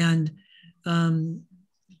 And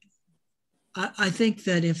I think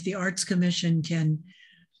that if the Arts Commission can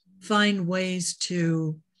find ways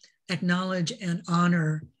to acknowledge and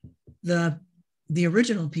honor the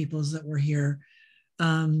original peoples that were here,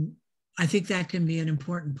 I think that can be an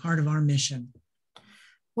important part of our mission.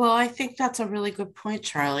 Well, I think that's a really good point,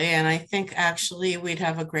 Charlie. And I think actually we'd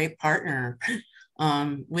have a great partner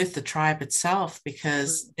with the tribe itself,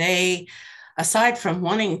 because they, aside from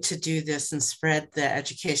wanting to do this and spread the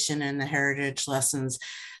education and the heritage lessons,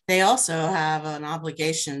 they also have an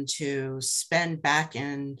obligation to spend back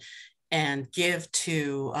and give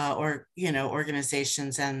to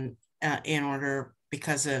organizations and in order,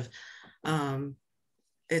 because of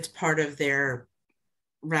it's part of their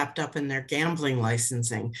wrapped up in their gambling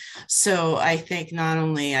licensing. So I think not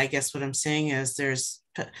only, I guess what I'm saying is there's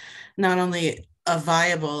not only a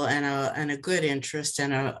viable and a good interest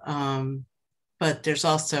and but there's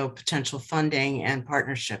also potential funding and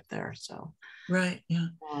partnership there. So right, yeah.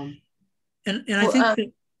 And I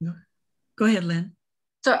think go ahead, Lynn.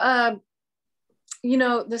 So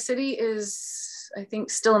the city is, I think,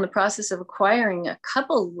 still in the process of acquiring a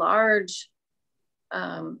couple large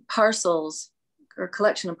parcels or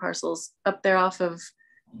collection of parcels up there off of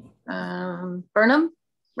Burnham,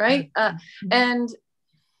 right? And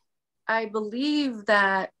I believe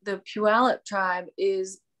that the Puyallup tribe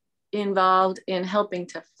is involved in helping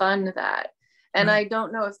to fund that. And I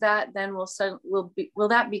don't know if that then will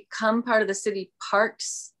that become part of the city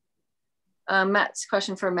parks? Matt's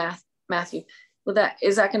question for Matthew.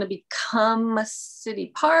 Is that going to become a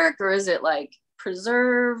city park, or is it like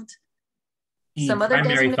preserved? The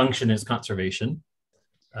primary function is conservation.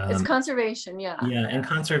 It's conservation, yeah. Yeah, and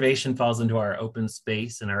conservation falls into our open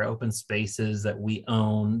space, and our open spaces that we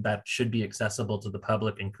own that should be accessible to the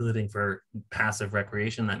public, including for passive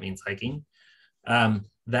recreation. That means hiking.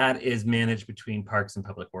 That is managed between Parks and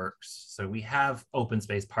Public Works. So we have open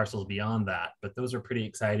space parcels beyond that, but those are pretty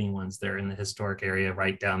exciting ones. They're in the historic area,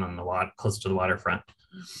 right down on the water, close to the waterfront,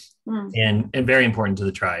 and very important to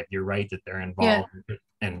the tribe. You're right that they're involved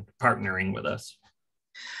and partnering with us.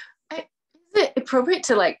 Is it appropriate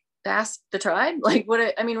to like ask the tribe, like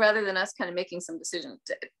rather than us kind of making some decisions?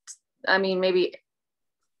 Maybe.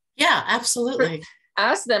 Yeah, absolutely.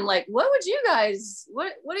 Ask them, like, what would you guys,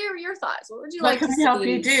 what are your thoughts? What would you like to see? Help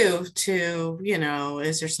you do to,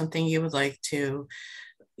 is there something you would like to,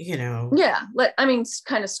 Yeah,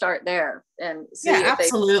 kind of start there and see. Yeah,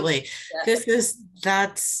 absolutely. This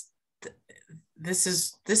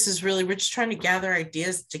is really, we're just trying to gather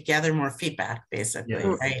ideas to gather more feedback, basically.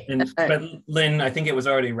 Yeah. Right. But Lynn, I think it was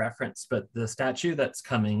already referenced, but the statue that's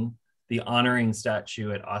coming, the honoring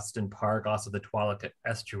statue at Austin Park, also the Tualaca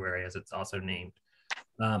Estuary, as it's also named.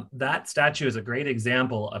 That statue is a great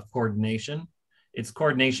example of coordination. It's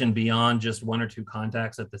coordination beyond just one or two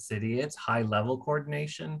contacts at the city. It's high level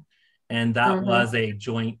coordination. And that was a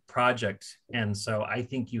joint project. And so I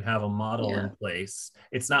think you have a model in place.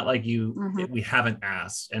 It's not like we haven't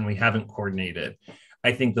asked and we haven't coordinated.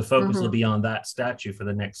 I think the focus will be on that statue for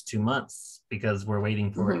the next 2 months, because we're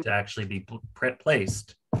waiting for it to actually be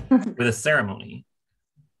placed with a ceremony.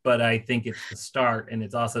 But I think it's the start, and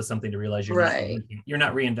it's also something to realize you're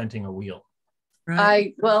not reinventing a wheel.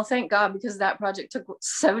 Right. Well, thank God, because that project took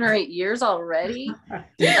 7 or 8 years already.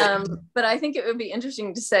 But I think it would be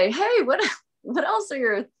interesting to say, hey, what else are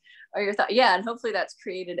your thoughts? Yeah, and hopefully that's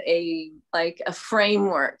created a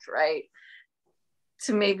framework, right,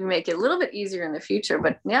 to maybe make it a little bit easier in the future.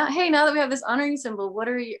 But yeah, hey, now that we have this honoring symbol,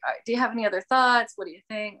 do you have any other thoughts? What do you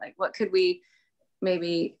think? Like, what could we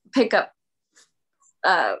maybe pick up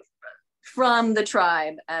from the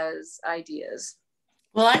tribe as ideas?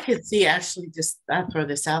 Well, I could see, actually, just I'll throw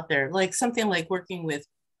this out there, like something like working with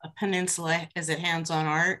a Peninsula as a hands-on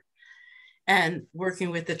art, and working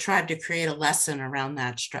with the tribe to create a lesson around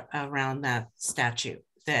that statue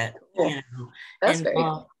that,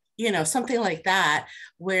 something like that,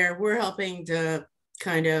 where we're helping to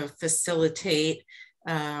kind of facilitate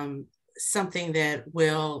something that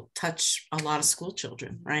will touch a lot of school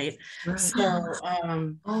children, right? So,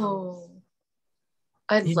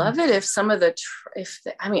 I'd love it if some of I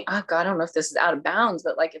don't know if this is out of bounds,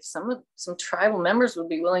 but like if some tribal members would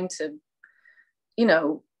be willing to,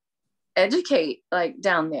 educate like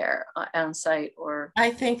down there on site. Or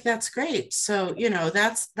I think that's great. So,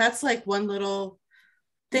 that's like one little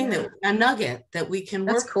thing a nugget that we can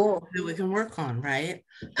work on, right?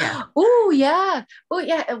 Yeah. Oh yeah.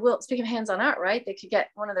 Well, speaking of hands-on art, right? They could get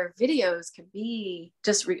one of their videos could be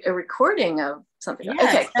just a recording of something. Yeah, okay,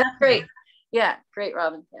 exactly. That's great. Yeah, great,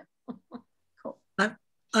 Robin. Yeah, cool.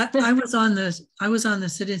 I was on the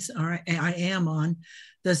citizens, or I am on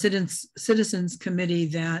the citizens committee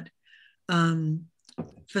that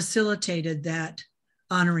facilitated that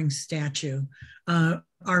honoring statue.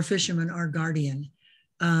 Our fisherman, our guardian,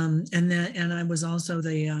 and I was also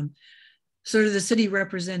the sort of the city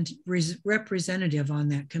representative on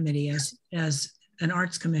that committee as an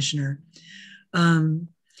arts commissioner.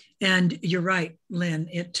 And you're right, Lynn.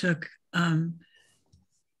 It took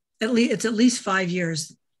it's at least 5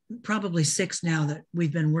 years, probably 6 now, that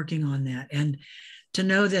we've been working on that. And to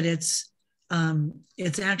know that it's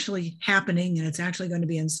actually happening and it's actually going to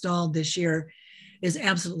be installed this year is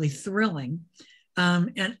absolutely thrilling.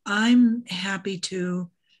 And I'm happy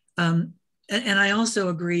to, and I also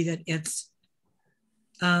agree that it's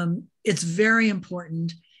very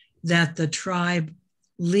important that the tribe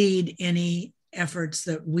lead any efforts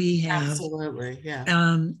that we have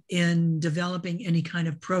in developing any kind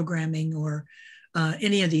of programming or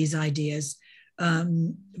any of these ideas.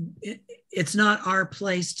 It's not our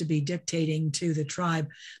place to be dictating to the tribe.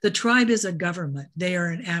 The tribe is a government. They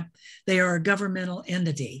are a governmental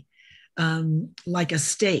entity, like a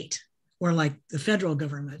state or like the federal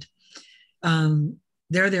government.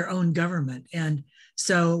 They're their own government. And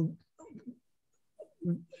so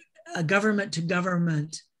a government to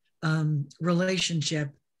government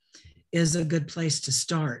relationship is a good place to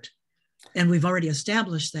start. And we've already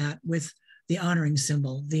established that with the honoring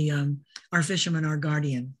symbol, the our fisherman, our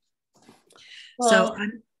guardian. Well, so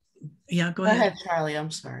yeah, go ahead. ahead, Charlie.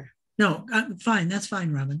 I'm sorry. No, fine. That's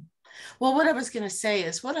fine, Robin. Well, what I was going to say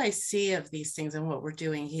is what I see of these things and what we're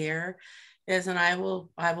doing here is, and I will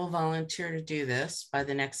volunteer to do this by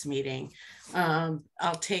the next meeting. I'll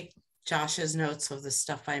take Josh's notes of the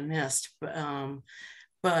stuff I missed, or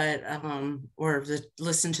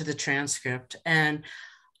listen to the transcript. And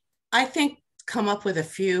I think come up with a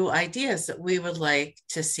few ideas that we would like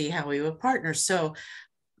to see how we would partner. So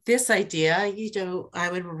this idea, I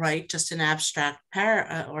would write just an abstract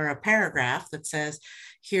or a paragraph that says,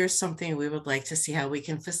 here's something we would like to see how we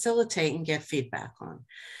can facilitate and get feedback on.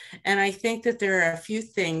 And I think that there are a few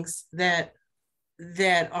things that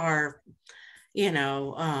are,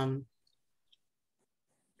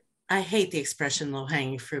 I hate the expression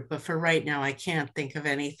low-hanging fruit, but for right now, I can't think of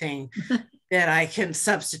anything that I can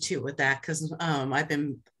substitute with that, because I've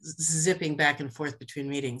been zipping back and forth between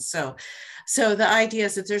meetings. So the idea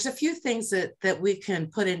is that there's a few things that we can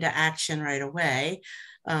put into action right away.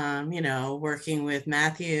 Working with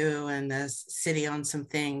Matthew and the city on some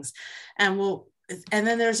things, and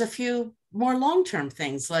then there's a few more long-term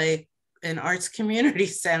things like an arts community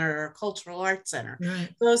center or cultural arts center, right.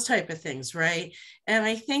 Those type of things, right? And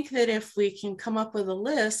I think that if we can come up with a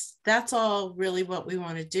list, that's all really what we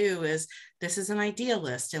want to do. Is this is an idea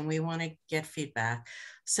list, and we want to get feedback.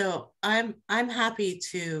 So I'm happy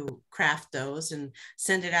to craft those and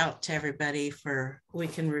send it out to everybody we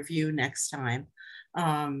can review next time.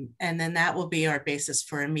 And then that will be our basis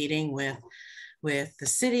for a meeting with the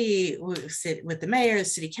city, with the mayor, the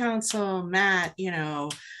city council, Matt,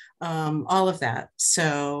 all of that.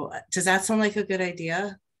 So does that sound like a good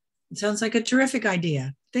idea? It sounds like a terrific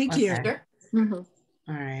idea. Thank you. Sure. Mm-hmm. All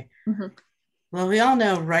right. Mm-hmm. Well, we all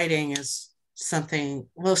know writing is something,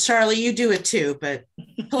 well, Charlie, you do it too, but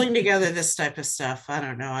pulling together this type of stuff, I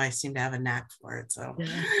don't know, I seem to have a knack for it. So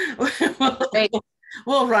yeah.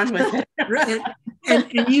 We'll run with it. Right.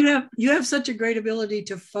 And you have such a great ability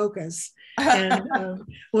to focus. And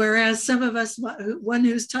whereas some of us, one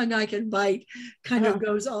whose tongue I can bite, kind of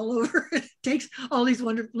goes all over. It takes all these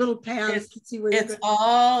wonderful little paths to see where it's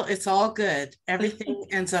all good. Everything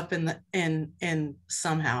ends up in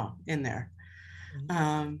somehow in there.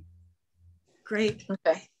 Great.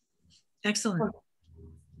 Okay. Excellent.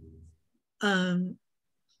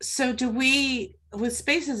 So do we, with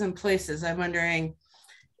spaces and places, I'm wondering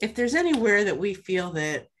if there's anywhere that we feel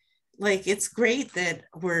that, like, it's great that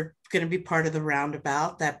we're going to be part of the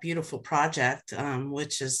roundabout, that beautiful project,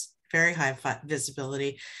 which is very high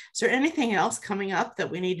visibility. Is there anything else coming up that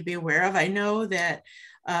we need to be aware of? I know that,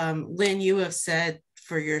 Lynn, you have said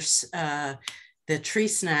for your the tree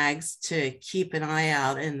snags to keep an eye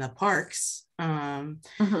out in the parks. So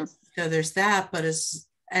there's that,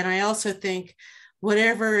 and I also think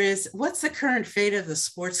what's the current fate of the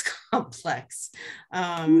sports complex?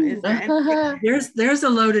 Is there there's a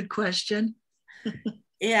loaded question.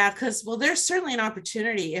 Yeah, because, well, there's certainly an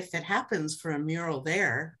opportunity if it happens for a mural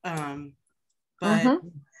there. But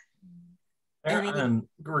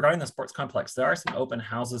regarding the sports complex, there are some open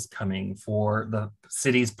houses coming for the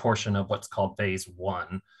city's portion of what's called phase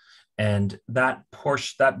 1. And that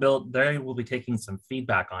they will be taking some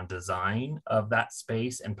feedback on design of that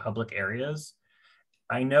space and public areas.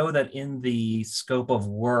 I know that in the scope of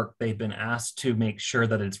work, they've been asked to make sure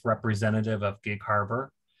that it's representative of Gig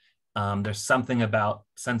Harbor. There's something about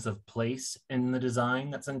sense of place in the design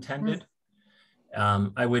that's intended.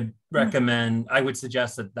 I would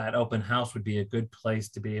suggest that open house would be a good place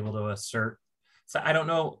to be able to assert. So I don't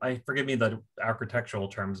know, forgive me the architectural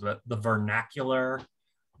terms, but the vernacular,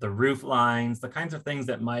 the roof lines, the kinds of things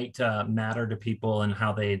that might matter to people and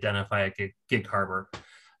how they identify a Gig Harbor.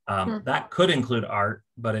 That could include art,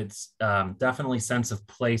 but it's definitely sense of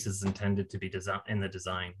place is intended to be in the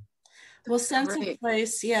design. Well, sense of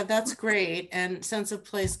place, yeah, that's great. And sense of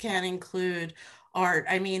place can include art.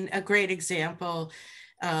 I mean, a great example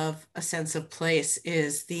of a sense of place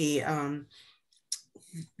is there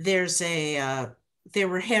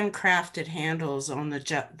were handcrafted handles on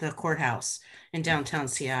the courthouse in downtown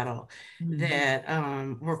Seattle that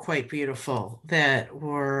were quite beautiful, that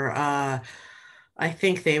were, I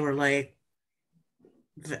think they were like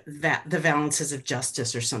the valances of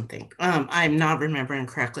justice or something. I'm not remembering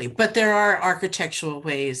correctly, but there are architectural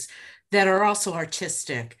ways that are also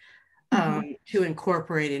artistic to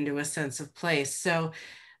incorporate into a sense of place. So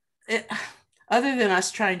other than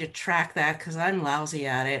us trying to track that, because I'm lousy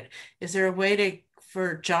at it, is there a way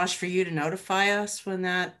for Josh, for you to notify us when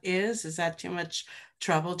that is? Is that too much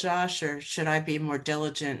trouble, Josh? Or should I be more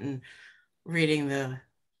diligent in reading the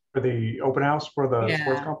For the open house for the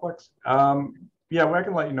sports complex? Yeah, well, I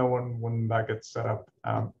can let you know when that gets set up.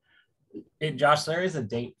 Hey, Josh, there is a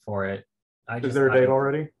date for it. Is there a date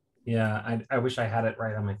already? Yeah, I wish I had it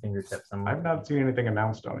right on my fingertips. I've not seen anything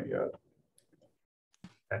announced on it yet.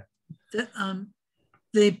 Okay.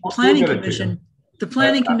 The planning commission, the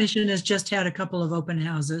planning commission has just had a couple of open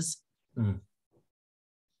houses.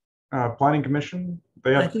 Planning commission,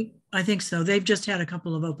 they have. I think so. They've just had a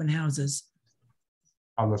couple of open houses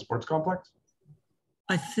On the sports complex?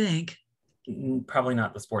 I think. Probably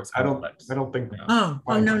not the sports complex. I don't think. No.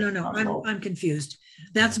 Oh, no. I'm confused.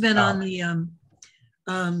 That's been on the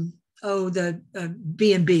the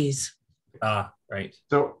B&Bs. Right.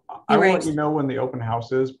 So I will let you know when the open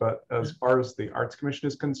house is, but as far as the Arts Commission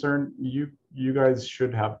is concerned, you guys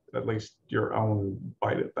should have at least your own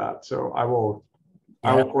bite at that. So I will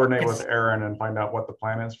coordinate with Aaron and find out what the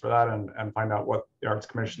plan is for that and find out what the Arts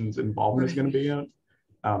Commission's involvement is going to be in it.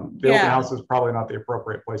 The open house is probably not the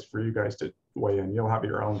appropriate place for you guys to weigh in. You'll have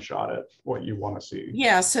your own shot at what you want to see.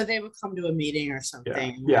 Yeah, so they would come to a meeting or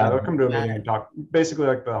something. Yeah, they'll come to a meeting and talk, basically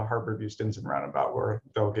like the Harbor View Stinson roundabout, where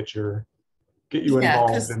they'll get you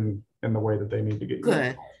involved in the way that they need to get you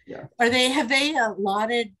involved. Yeah. Have they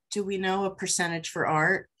allotted, do we know, a percentage for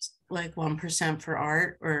art, like 1% for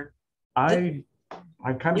art, or? I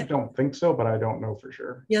kind of don't think so, but I don't know for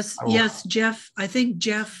sure. Yes, Jeff. I think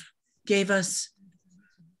Jeff gave us.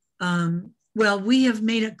 Well, we have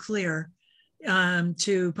made it clear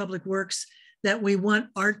to Public Works that we want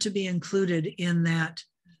art to be included in that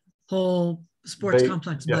whole sports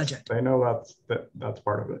complex budget. They know that's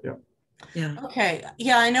part of it. Yeah. Yeah. Okay.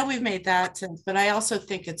 Yeah, I know we've made that sense, but I also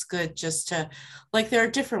think it's good just to, like, there are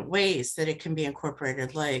different ways that it can be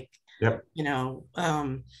incorporated. Like, you know,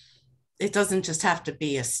 it doesn't just have to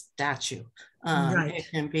be a statue. Right.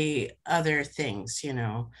 It can be other things, you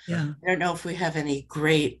know. Yeah. I don't know if we have any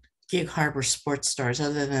great Gig Harbor sports stars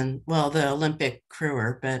other than, well, the Olympic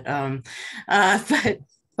crewer, but I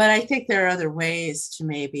think there are other ways to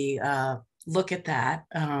maybe look at that.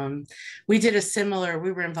 We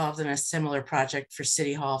were involved in a similar project for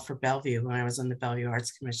City Hall for Bellevue when I was on the Bellevue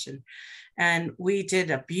Arts Commission. And we did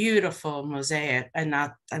a beautiful mosaic, and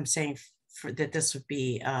I'm saying that this would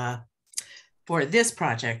be for this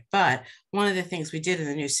project, but one of the things we did in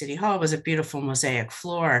the new City Hall was a beautiful mosaic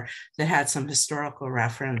floor that had some historical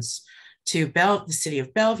reference to the city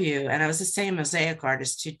of Bellevue. And it was the same mosaic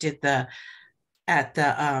artist who did at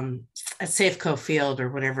Safeco Field,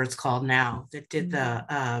 or whatever it's called now, that did the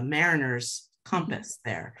Mariners compass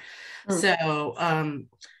there. So,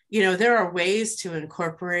 you know, there are ways to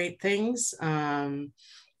incorporate things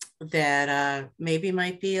that maybe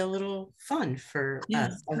might be a little fun for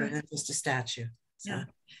us, other than just a statue. So. Yeah.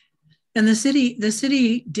 And the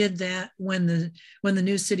city did that when the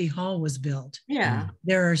new City Hall was built. Yeah.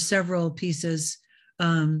 There are several pieces.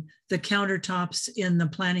 The countertops in the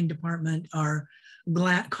planning department are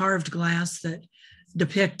carved glass that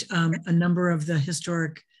depict a number of the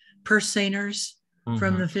historic purse seiners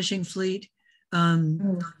from the fishing fleet.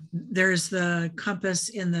 There's the compass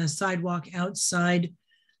in the sidewalk outside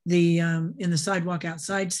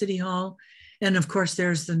outside City Hall, and of course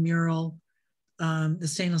there's the mural, the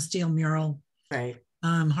stainless steel mural, right?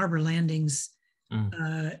 Harbor Landings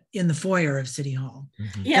in the foyer of City Hall.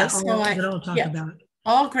 Yeah, about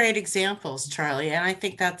all great examples, Charlie, and I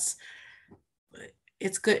think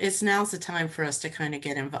it's good. Now's the time for us to kind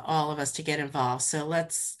of all of us to get involved. So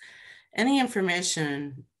any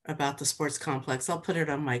information about the sports complex, I'll put it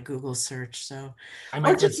on my Google search. So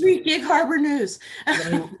or just read Gig Harbor News.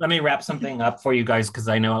 let me wrap something up for you guys, because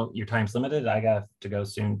I know your time's limited. I got to go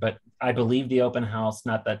soon, but I believe the open house,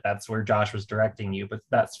 not that that's where Josh was directing you, but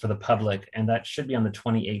that's for the public, and that should be on the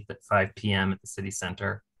 28th at 5 p.m. at the city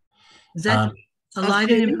center. Is that a live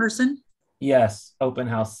in person? Yes, open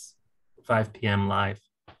house, 5 p.m. live.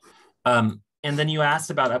 And then you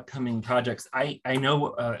asked about upcoming projects. I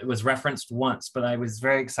know it was referenced once, but I was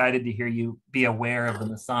very excited to hear you be aware of the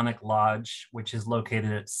Masonic Lodge, which is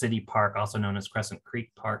located at City Park, also known as Crescent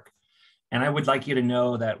Creek Park. And I would like you to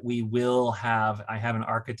know that I have an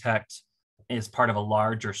architect as part of a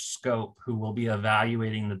larger scope who will be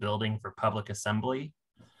evaluating the building for public assembly,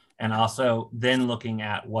 and also then looking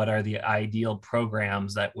at what are the ideal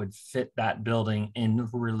programs that would fit that building in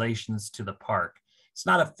relations to the park. It's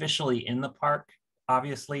not officially in the park.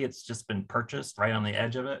 Obviously, it's just been purchased right on the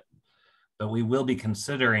edge of it, but we will be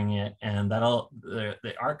considering it, and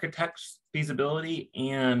the architect's feasibility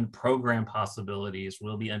and program possibilities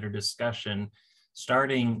will be under discussion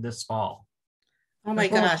starting this fall. Oh my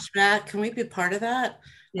gosh, Matt, can we be part of that?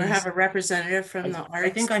 Yes. Or have a representative from the arts? I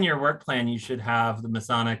think on your work plan, you should have the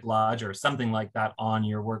Masonic Lodge or something like that on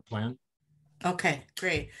your work plan. Okay,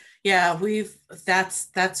 great. Yeah,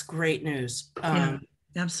 that's great news. Yeah,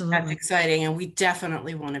 absolutely. That's exciting. And we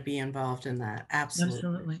definitely want to be involved in that.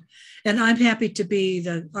 Absolutely. And I'm happy to be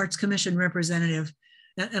the Arts Commission representative,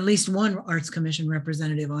 at least one Arts Commission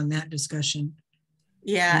representative on that discussion.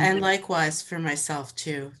 Yeah, and likewise for myself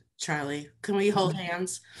too, Charlie. Can we hold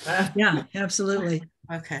hands? Yeah, absolutely.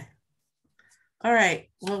 Okay. All right.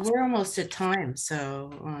 Well, we're almost at time,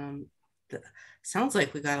 so sounds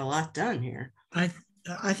like we got a lot done here.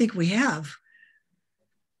 I think we have.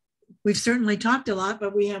 We've certainly talked a lot,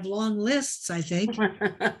 but we have long lists, I think.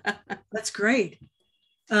 That's great.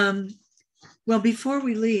 Well, before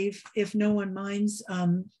we leave, if no one minds,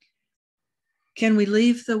 can we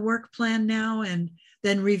leave the work plan now and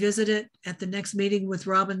then revisit it at the next meeting with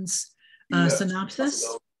Robin's synopsis?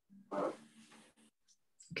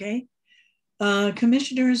 Okay.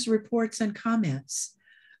 Commissioners' reports and comments.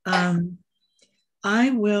 I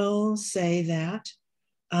will say that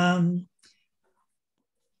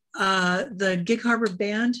the Gig Harbor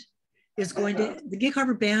Band is going to, the Gig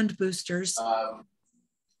Harbor Band Boosters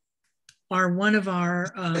are one of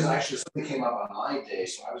our... actually, something came up on my day,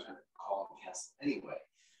 so I was going to call and cancel anyway.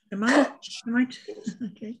 Am I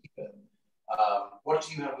okay. What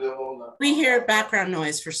do you have available? We hear background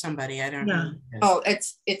noise for somebody. I don't know. Oh,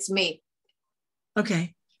 it's me.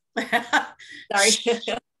 Okay. Sorry.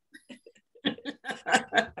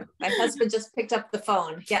 My husband just picked up the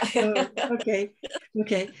phone. Yeah. Okay.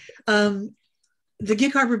 The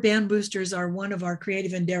Gig Harbor Band Boosters are one of our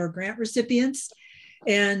Creative Endeavor Grant recipients,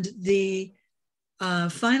 and the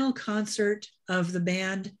final concert of the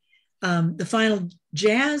band, the final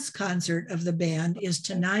jazz concert of the band is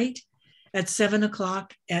tonight at 7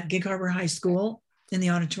 o'clock at Gig Harbor High School in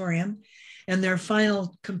the auditorium, and their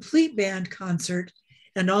final complete band concert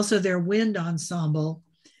and also their wind ensemble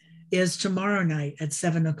is tomorrow night at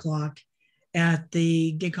 7 o'clock at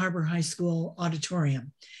the Gig Harbor High School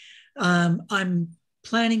auditorium. I'm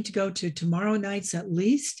planning to go to tomorrow night's at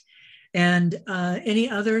least, and any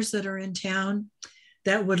others that are in town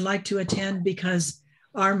that would like to attend because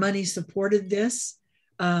our money supported this,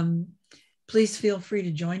 please feel free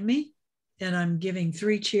to join me. And I'm giving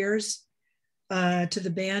 3 cheers to the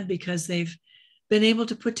band because they've been able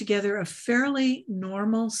to put together a fairly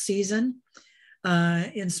normal season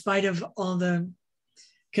in spite of all the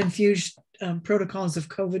confused protocols of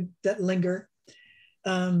COVID that linger.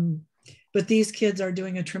 But these kids are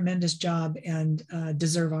doing a tremendous job and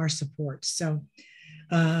deserve our support. So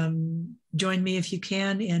join me if you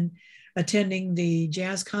can in attending the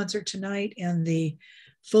jazz concert tonight and the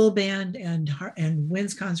full band and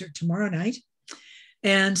winds concert tomorrow night.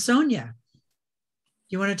 And Sonia,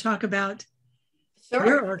 you want to talk about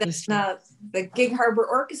your orchestra? The Gig Harbor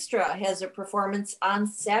Orchestra has a performance on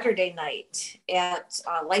Saturday night at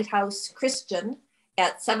Lighthouse Christian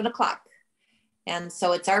at 7 o'clock. And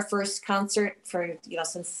so it's our first concert for,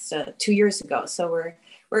 since 2 years ago. So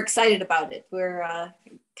we're excited about it. We're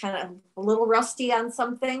kind of a little rusty on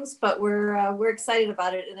some things, but we're excited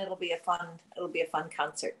about it, and it'll be a fun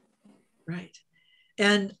concert. Right.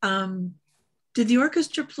 And did the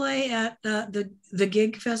orchestra play at the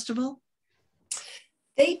Gig Festival?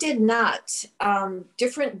 They did not.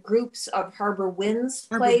 Different groups of Harbor Winds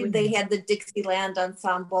played. They had the Dixieland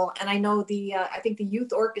Ensemble, and I know I think the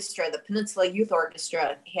youth orchestra, the Peninsula Youth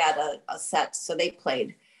Orchestra, had a set, so they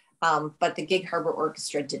played, but the Gig Harbor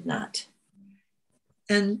Orchestra did not.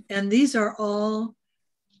 And these are all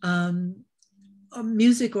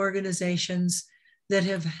music organizations that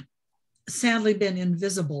have sadly been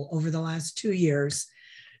invisible over the last 2 years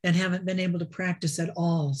and haven't been able to practice at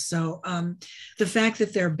all. So the fact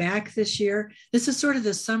that they're back this year, this is sort of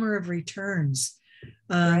the summer of returns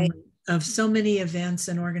of so many events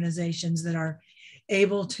and organizations that are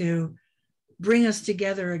able to bring us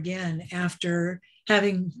together again after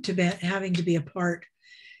having to be apart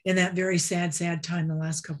in that very sad time the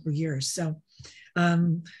last couple of years. So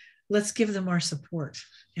let's give them our support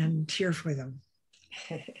and cheer for them.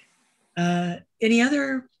 Any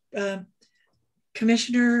other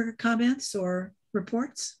commissioner comments or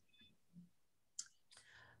reports?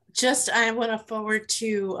 I want to forward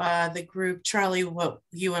to the group, Charlie, what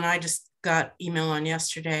you and I just got email on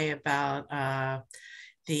yesterday about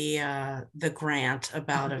the grant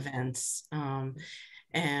about events.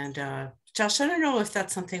 And Josh, I don't know if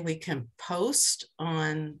that's something we can post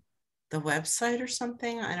on the website or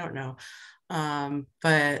something. I don't know.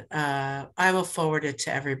 But I will forward it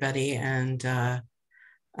to everybody and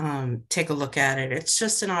take a look at it. It's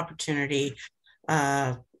just an opportunity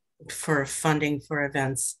for funding for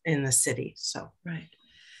events in the city. So right.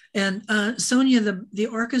 And Sonia, the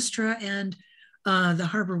orchestra and the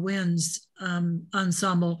Harbor Winds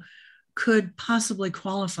ensemble could possibly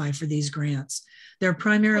qualify for these grants. They're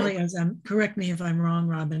primarily, correct me if I'm wrong,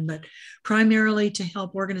 Robin, but primarily to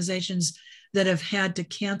help organizations that have had to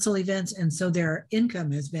cancel events, and so their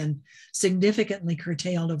income has been significantly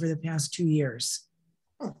curtailed over the past 2 years.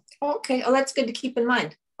 Okay, oh, that's good to keep in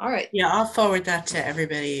mind. All right. Yeah, I'll forward that to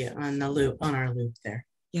everybody on the loop, on our loop there.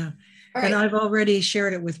 Yeah, all and right. I've already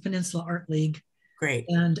shared it with Peninsula Art League. Great.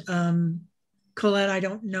 And Colette, I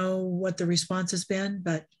don't know what the response has been,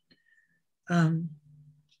 but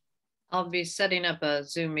I'll be setting up a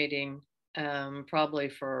Zoom meeting probably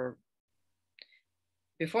for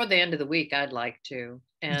before the end of the week, I'd like to,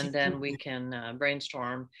 and then we can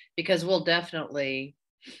brainstorm, because we'll definitely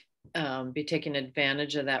be taking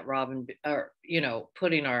advantage of that, Robin, or, you know,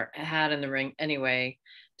 putting our hat in the ring anyway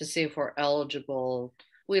to see if we're eligible.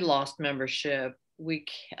 We lost membership. We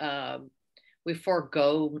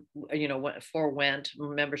forego, you know, forwent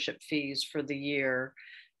membership fees for the year,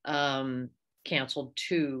 canceled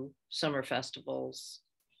 2 summer festivals.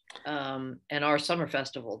 And our summer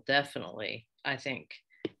festival definitely, I think,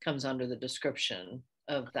 comes under the description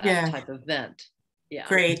of that type of event. Yeah.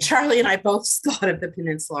 Great. Charlie and I both thought of the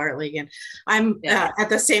Peninsula Art League, and I'm at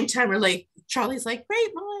the same time, we're like, Charlie's like,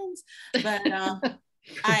 great minds. But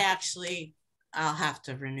I'll have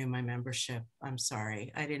to renew my membership. I'm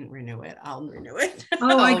sorry. I didn't renew it. I'll renew it.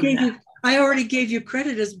 Oh, I already gave you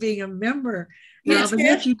credit as being a member, Robin.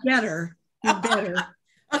 Yes, you better. You better.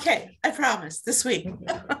 Okay, I promise this week.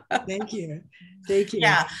 Thank you. Thank you.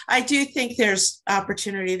 Yeah, I do think there's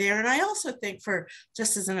opportunity there. And I also think, for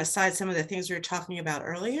just as an aside, some of the things we were talking about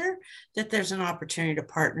earlier, that there's an opportunity to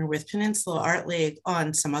partner with Peninsula Art League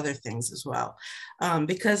on some other things as well.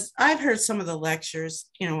 Because I've heard some of the lectures,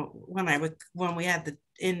 you know, when we had the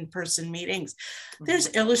in-person meetings,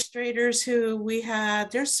 there's illustrators who we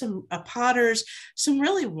had, there's some potters, some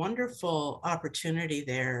really wonderful opportunity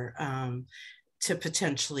there to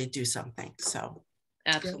potentially do something. So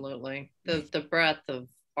absolutely, the breadth of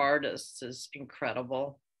artists is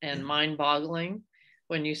incredible and mind-boggling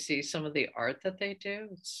when you see some of the art that they do.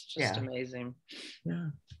 It's just amazing. Yeah.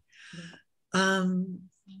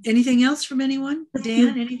 Anything else from anyone?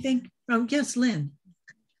 Dan, anything? Oh yes, Lynn.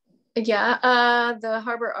 Yeah, the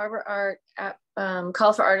Harbor Arbor Art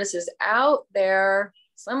call for artists is out there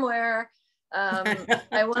somewhere.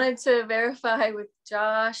 I wanted to verify with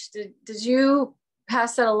Josh, did you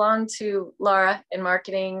pass that along to Laura in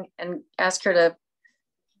marketing and ask her to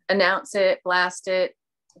announce it, blast it,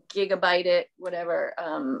 gigabyte it, whatever?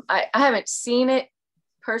 I haven't seen it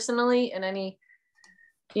personally in any,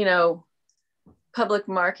 you know, public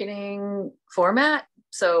marketing format,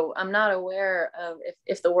 so I'm not aware of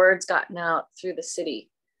if the word's gotten out through the city.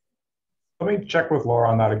 Let me check with Laura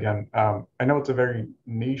on that again. I know it's a very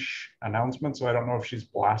niche announcement, so I don't know if she's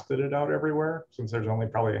blasted it out everywhere, since there's only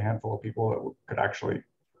probably a handful of people that could actually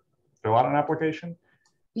fill out an application.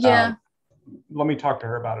 Yeah. Let me talk to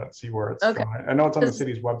her about it and see where it's going. I know it's on the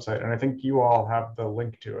city's website, and I think you all have the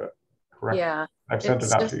link to it, correct? Yeah. I've sent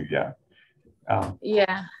it out to you,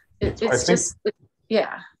 yeah. It's just,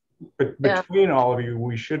 But between all of you,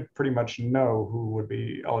 we should pretty much know who would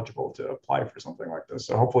be eligible to apply for something like this.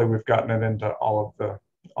 So hopefully we've gotten it into all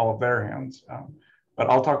of their hands.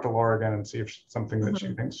 But I'll talk to Laura again and see if something that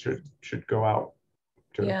she thinks should go out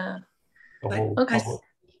to the whole public.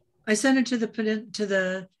 I sent it to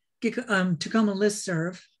the Tacoma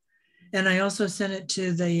listserv, and I also sent it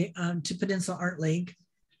to the to Peninsula Art League,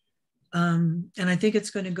 and I think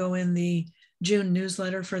it's going to go in the June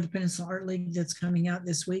newsletter for the Peninsula Art League that's coming out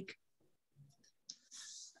this week.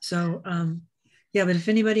 So yeah, but if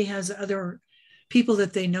anybody has other people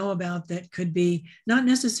that they know about that could be not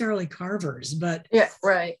necessarily carvers, but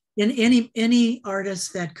in any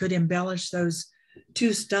artist that could embellish those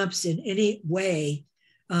 2 stumps in any way,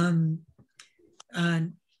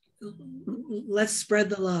 let's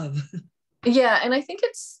spread the love. Yeah, and I think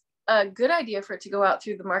it's a good idea for it to go out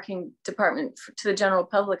through the marketing department to the general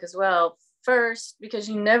public as well. First, because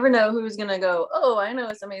you never know who's going to go, oh, I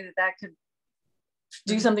know somebody that could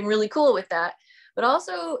do something really cool with that. But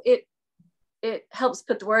also it helps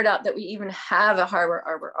put the word out that we even have a Harbor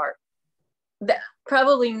Arbor Art that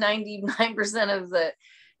probably 99% of the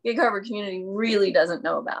Gig Harbor community really doesn't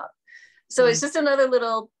know about. So it's just another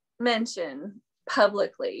little mention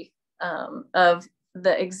publicly of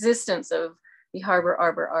the existence of the Harbor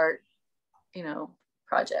Arbor Art, you know,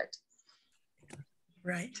 project.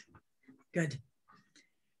 Right. Good.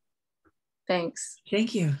 Thanks.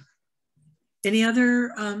 Thank you. Any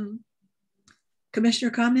other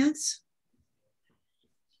Commissioner comments?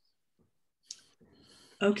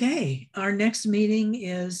 Okay, our next meeting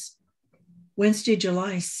is Wednesday,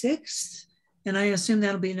 July 6th, and I assume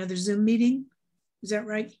that'll be another Zoom meeting. Is that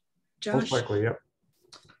right, Josh? Most likely, yep.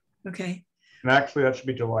 Okay. And actually, that should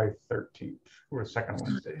be July 13th, or second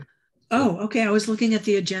Wednesday. Oh, okay. I was looking at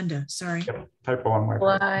the agenda. Sorry. Yep. Typo on my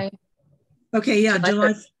part. July. Okay, yeah,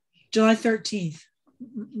 July 13th.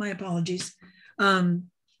 My apologies.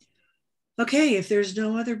 Okay, if there's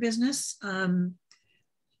no other business,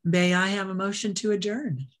 may I have a motion to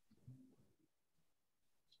adjourn?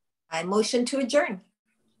 I motion to adjourn.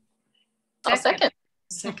 I'll second.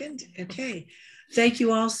 Second, okay. Thank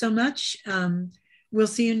you all so much. We'll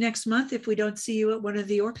see you next month if we don't see you at one of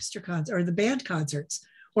the orchestra concerts or the band concerts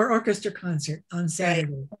or orchestra concert on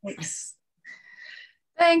Saturday. Thanks.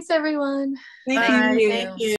 Thanks, everyone. Thank Bye. you. Thank you.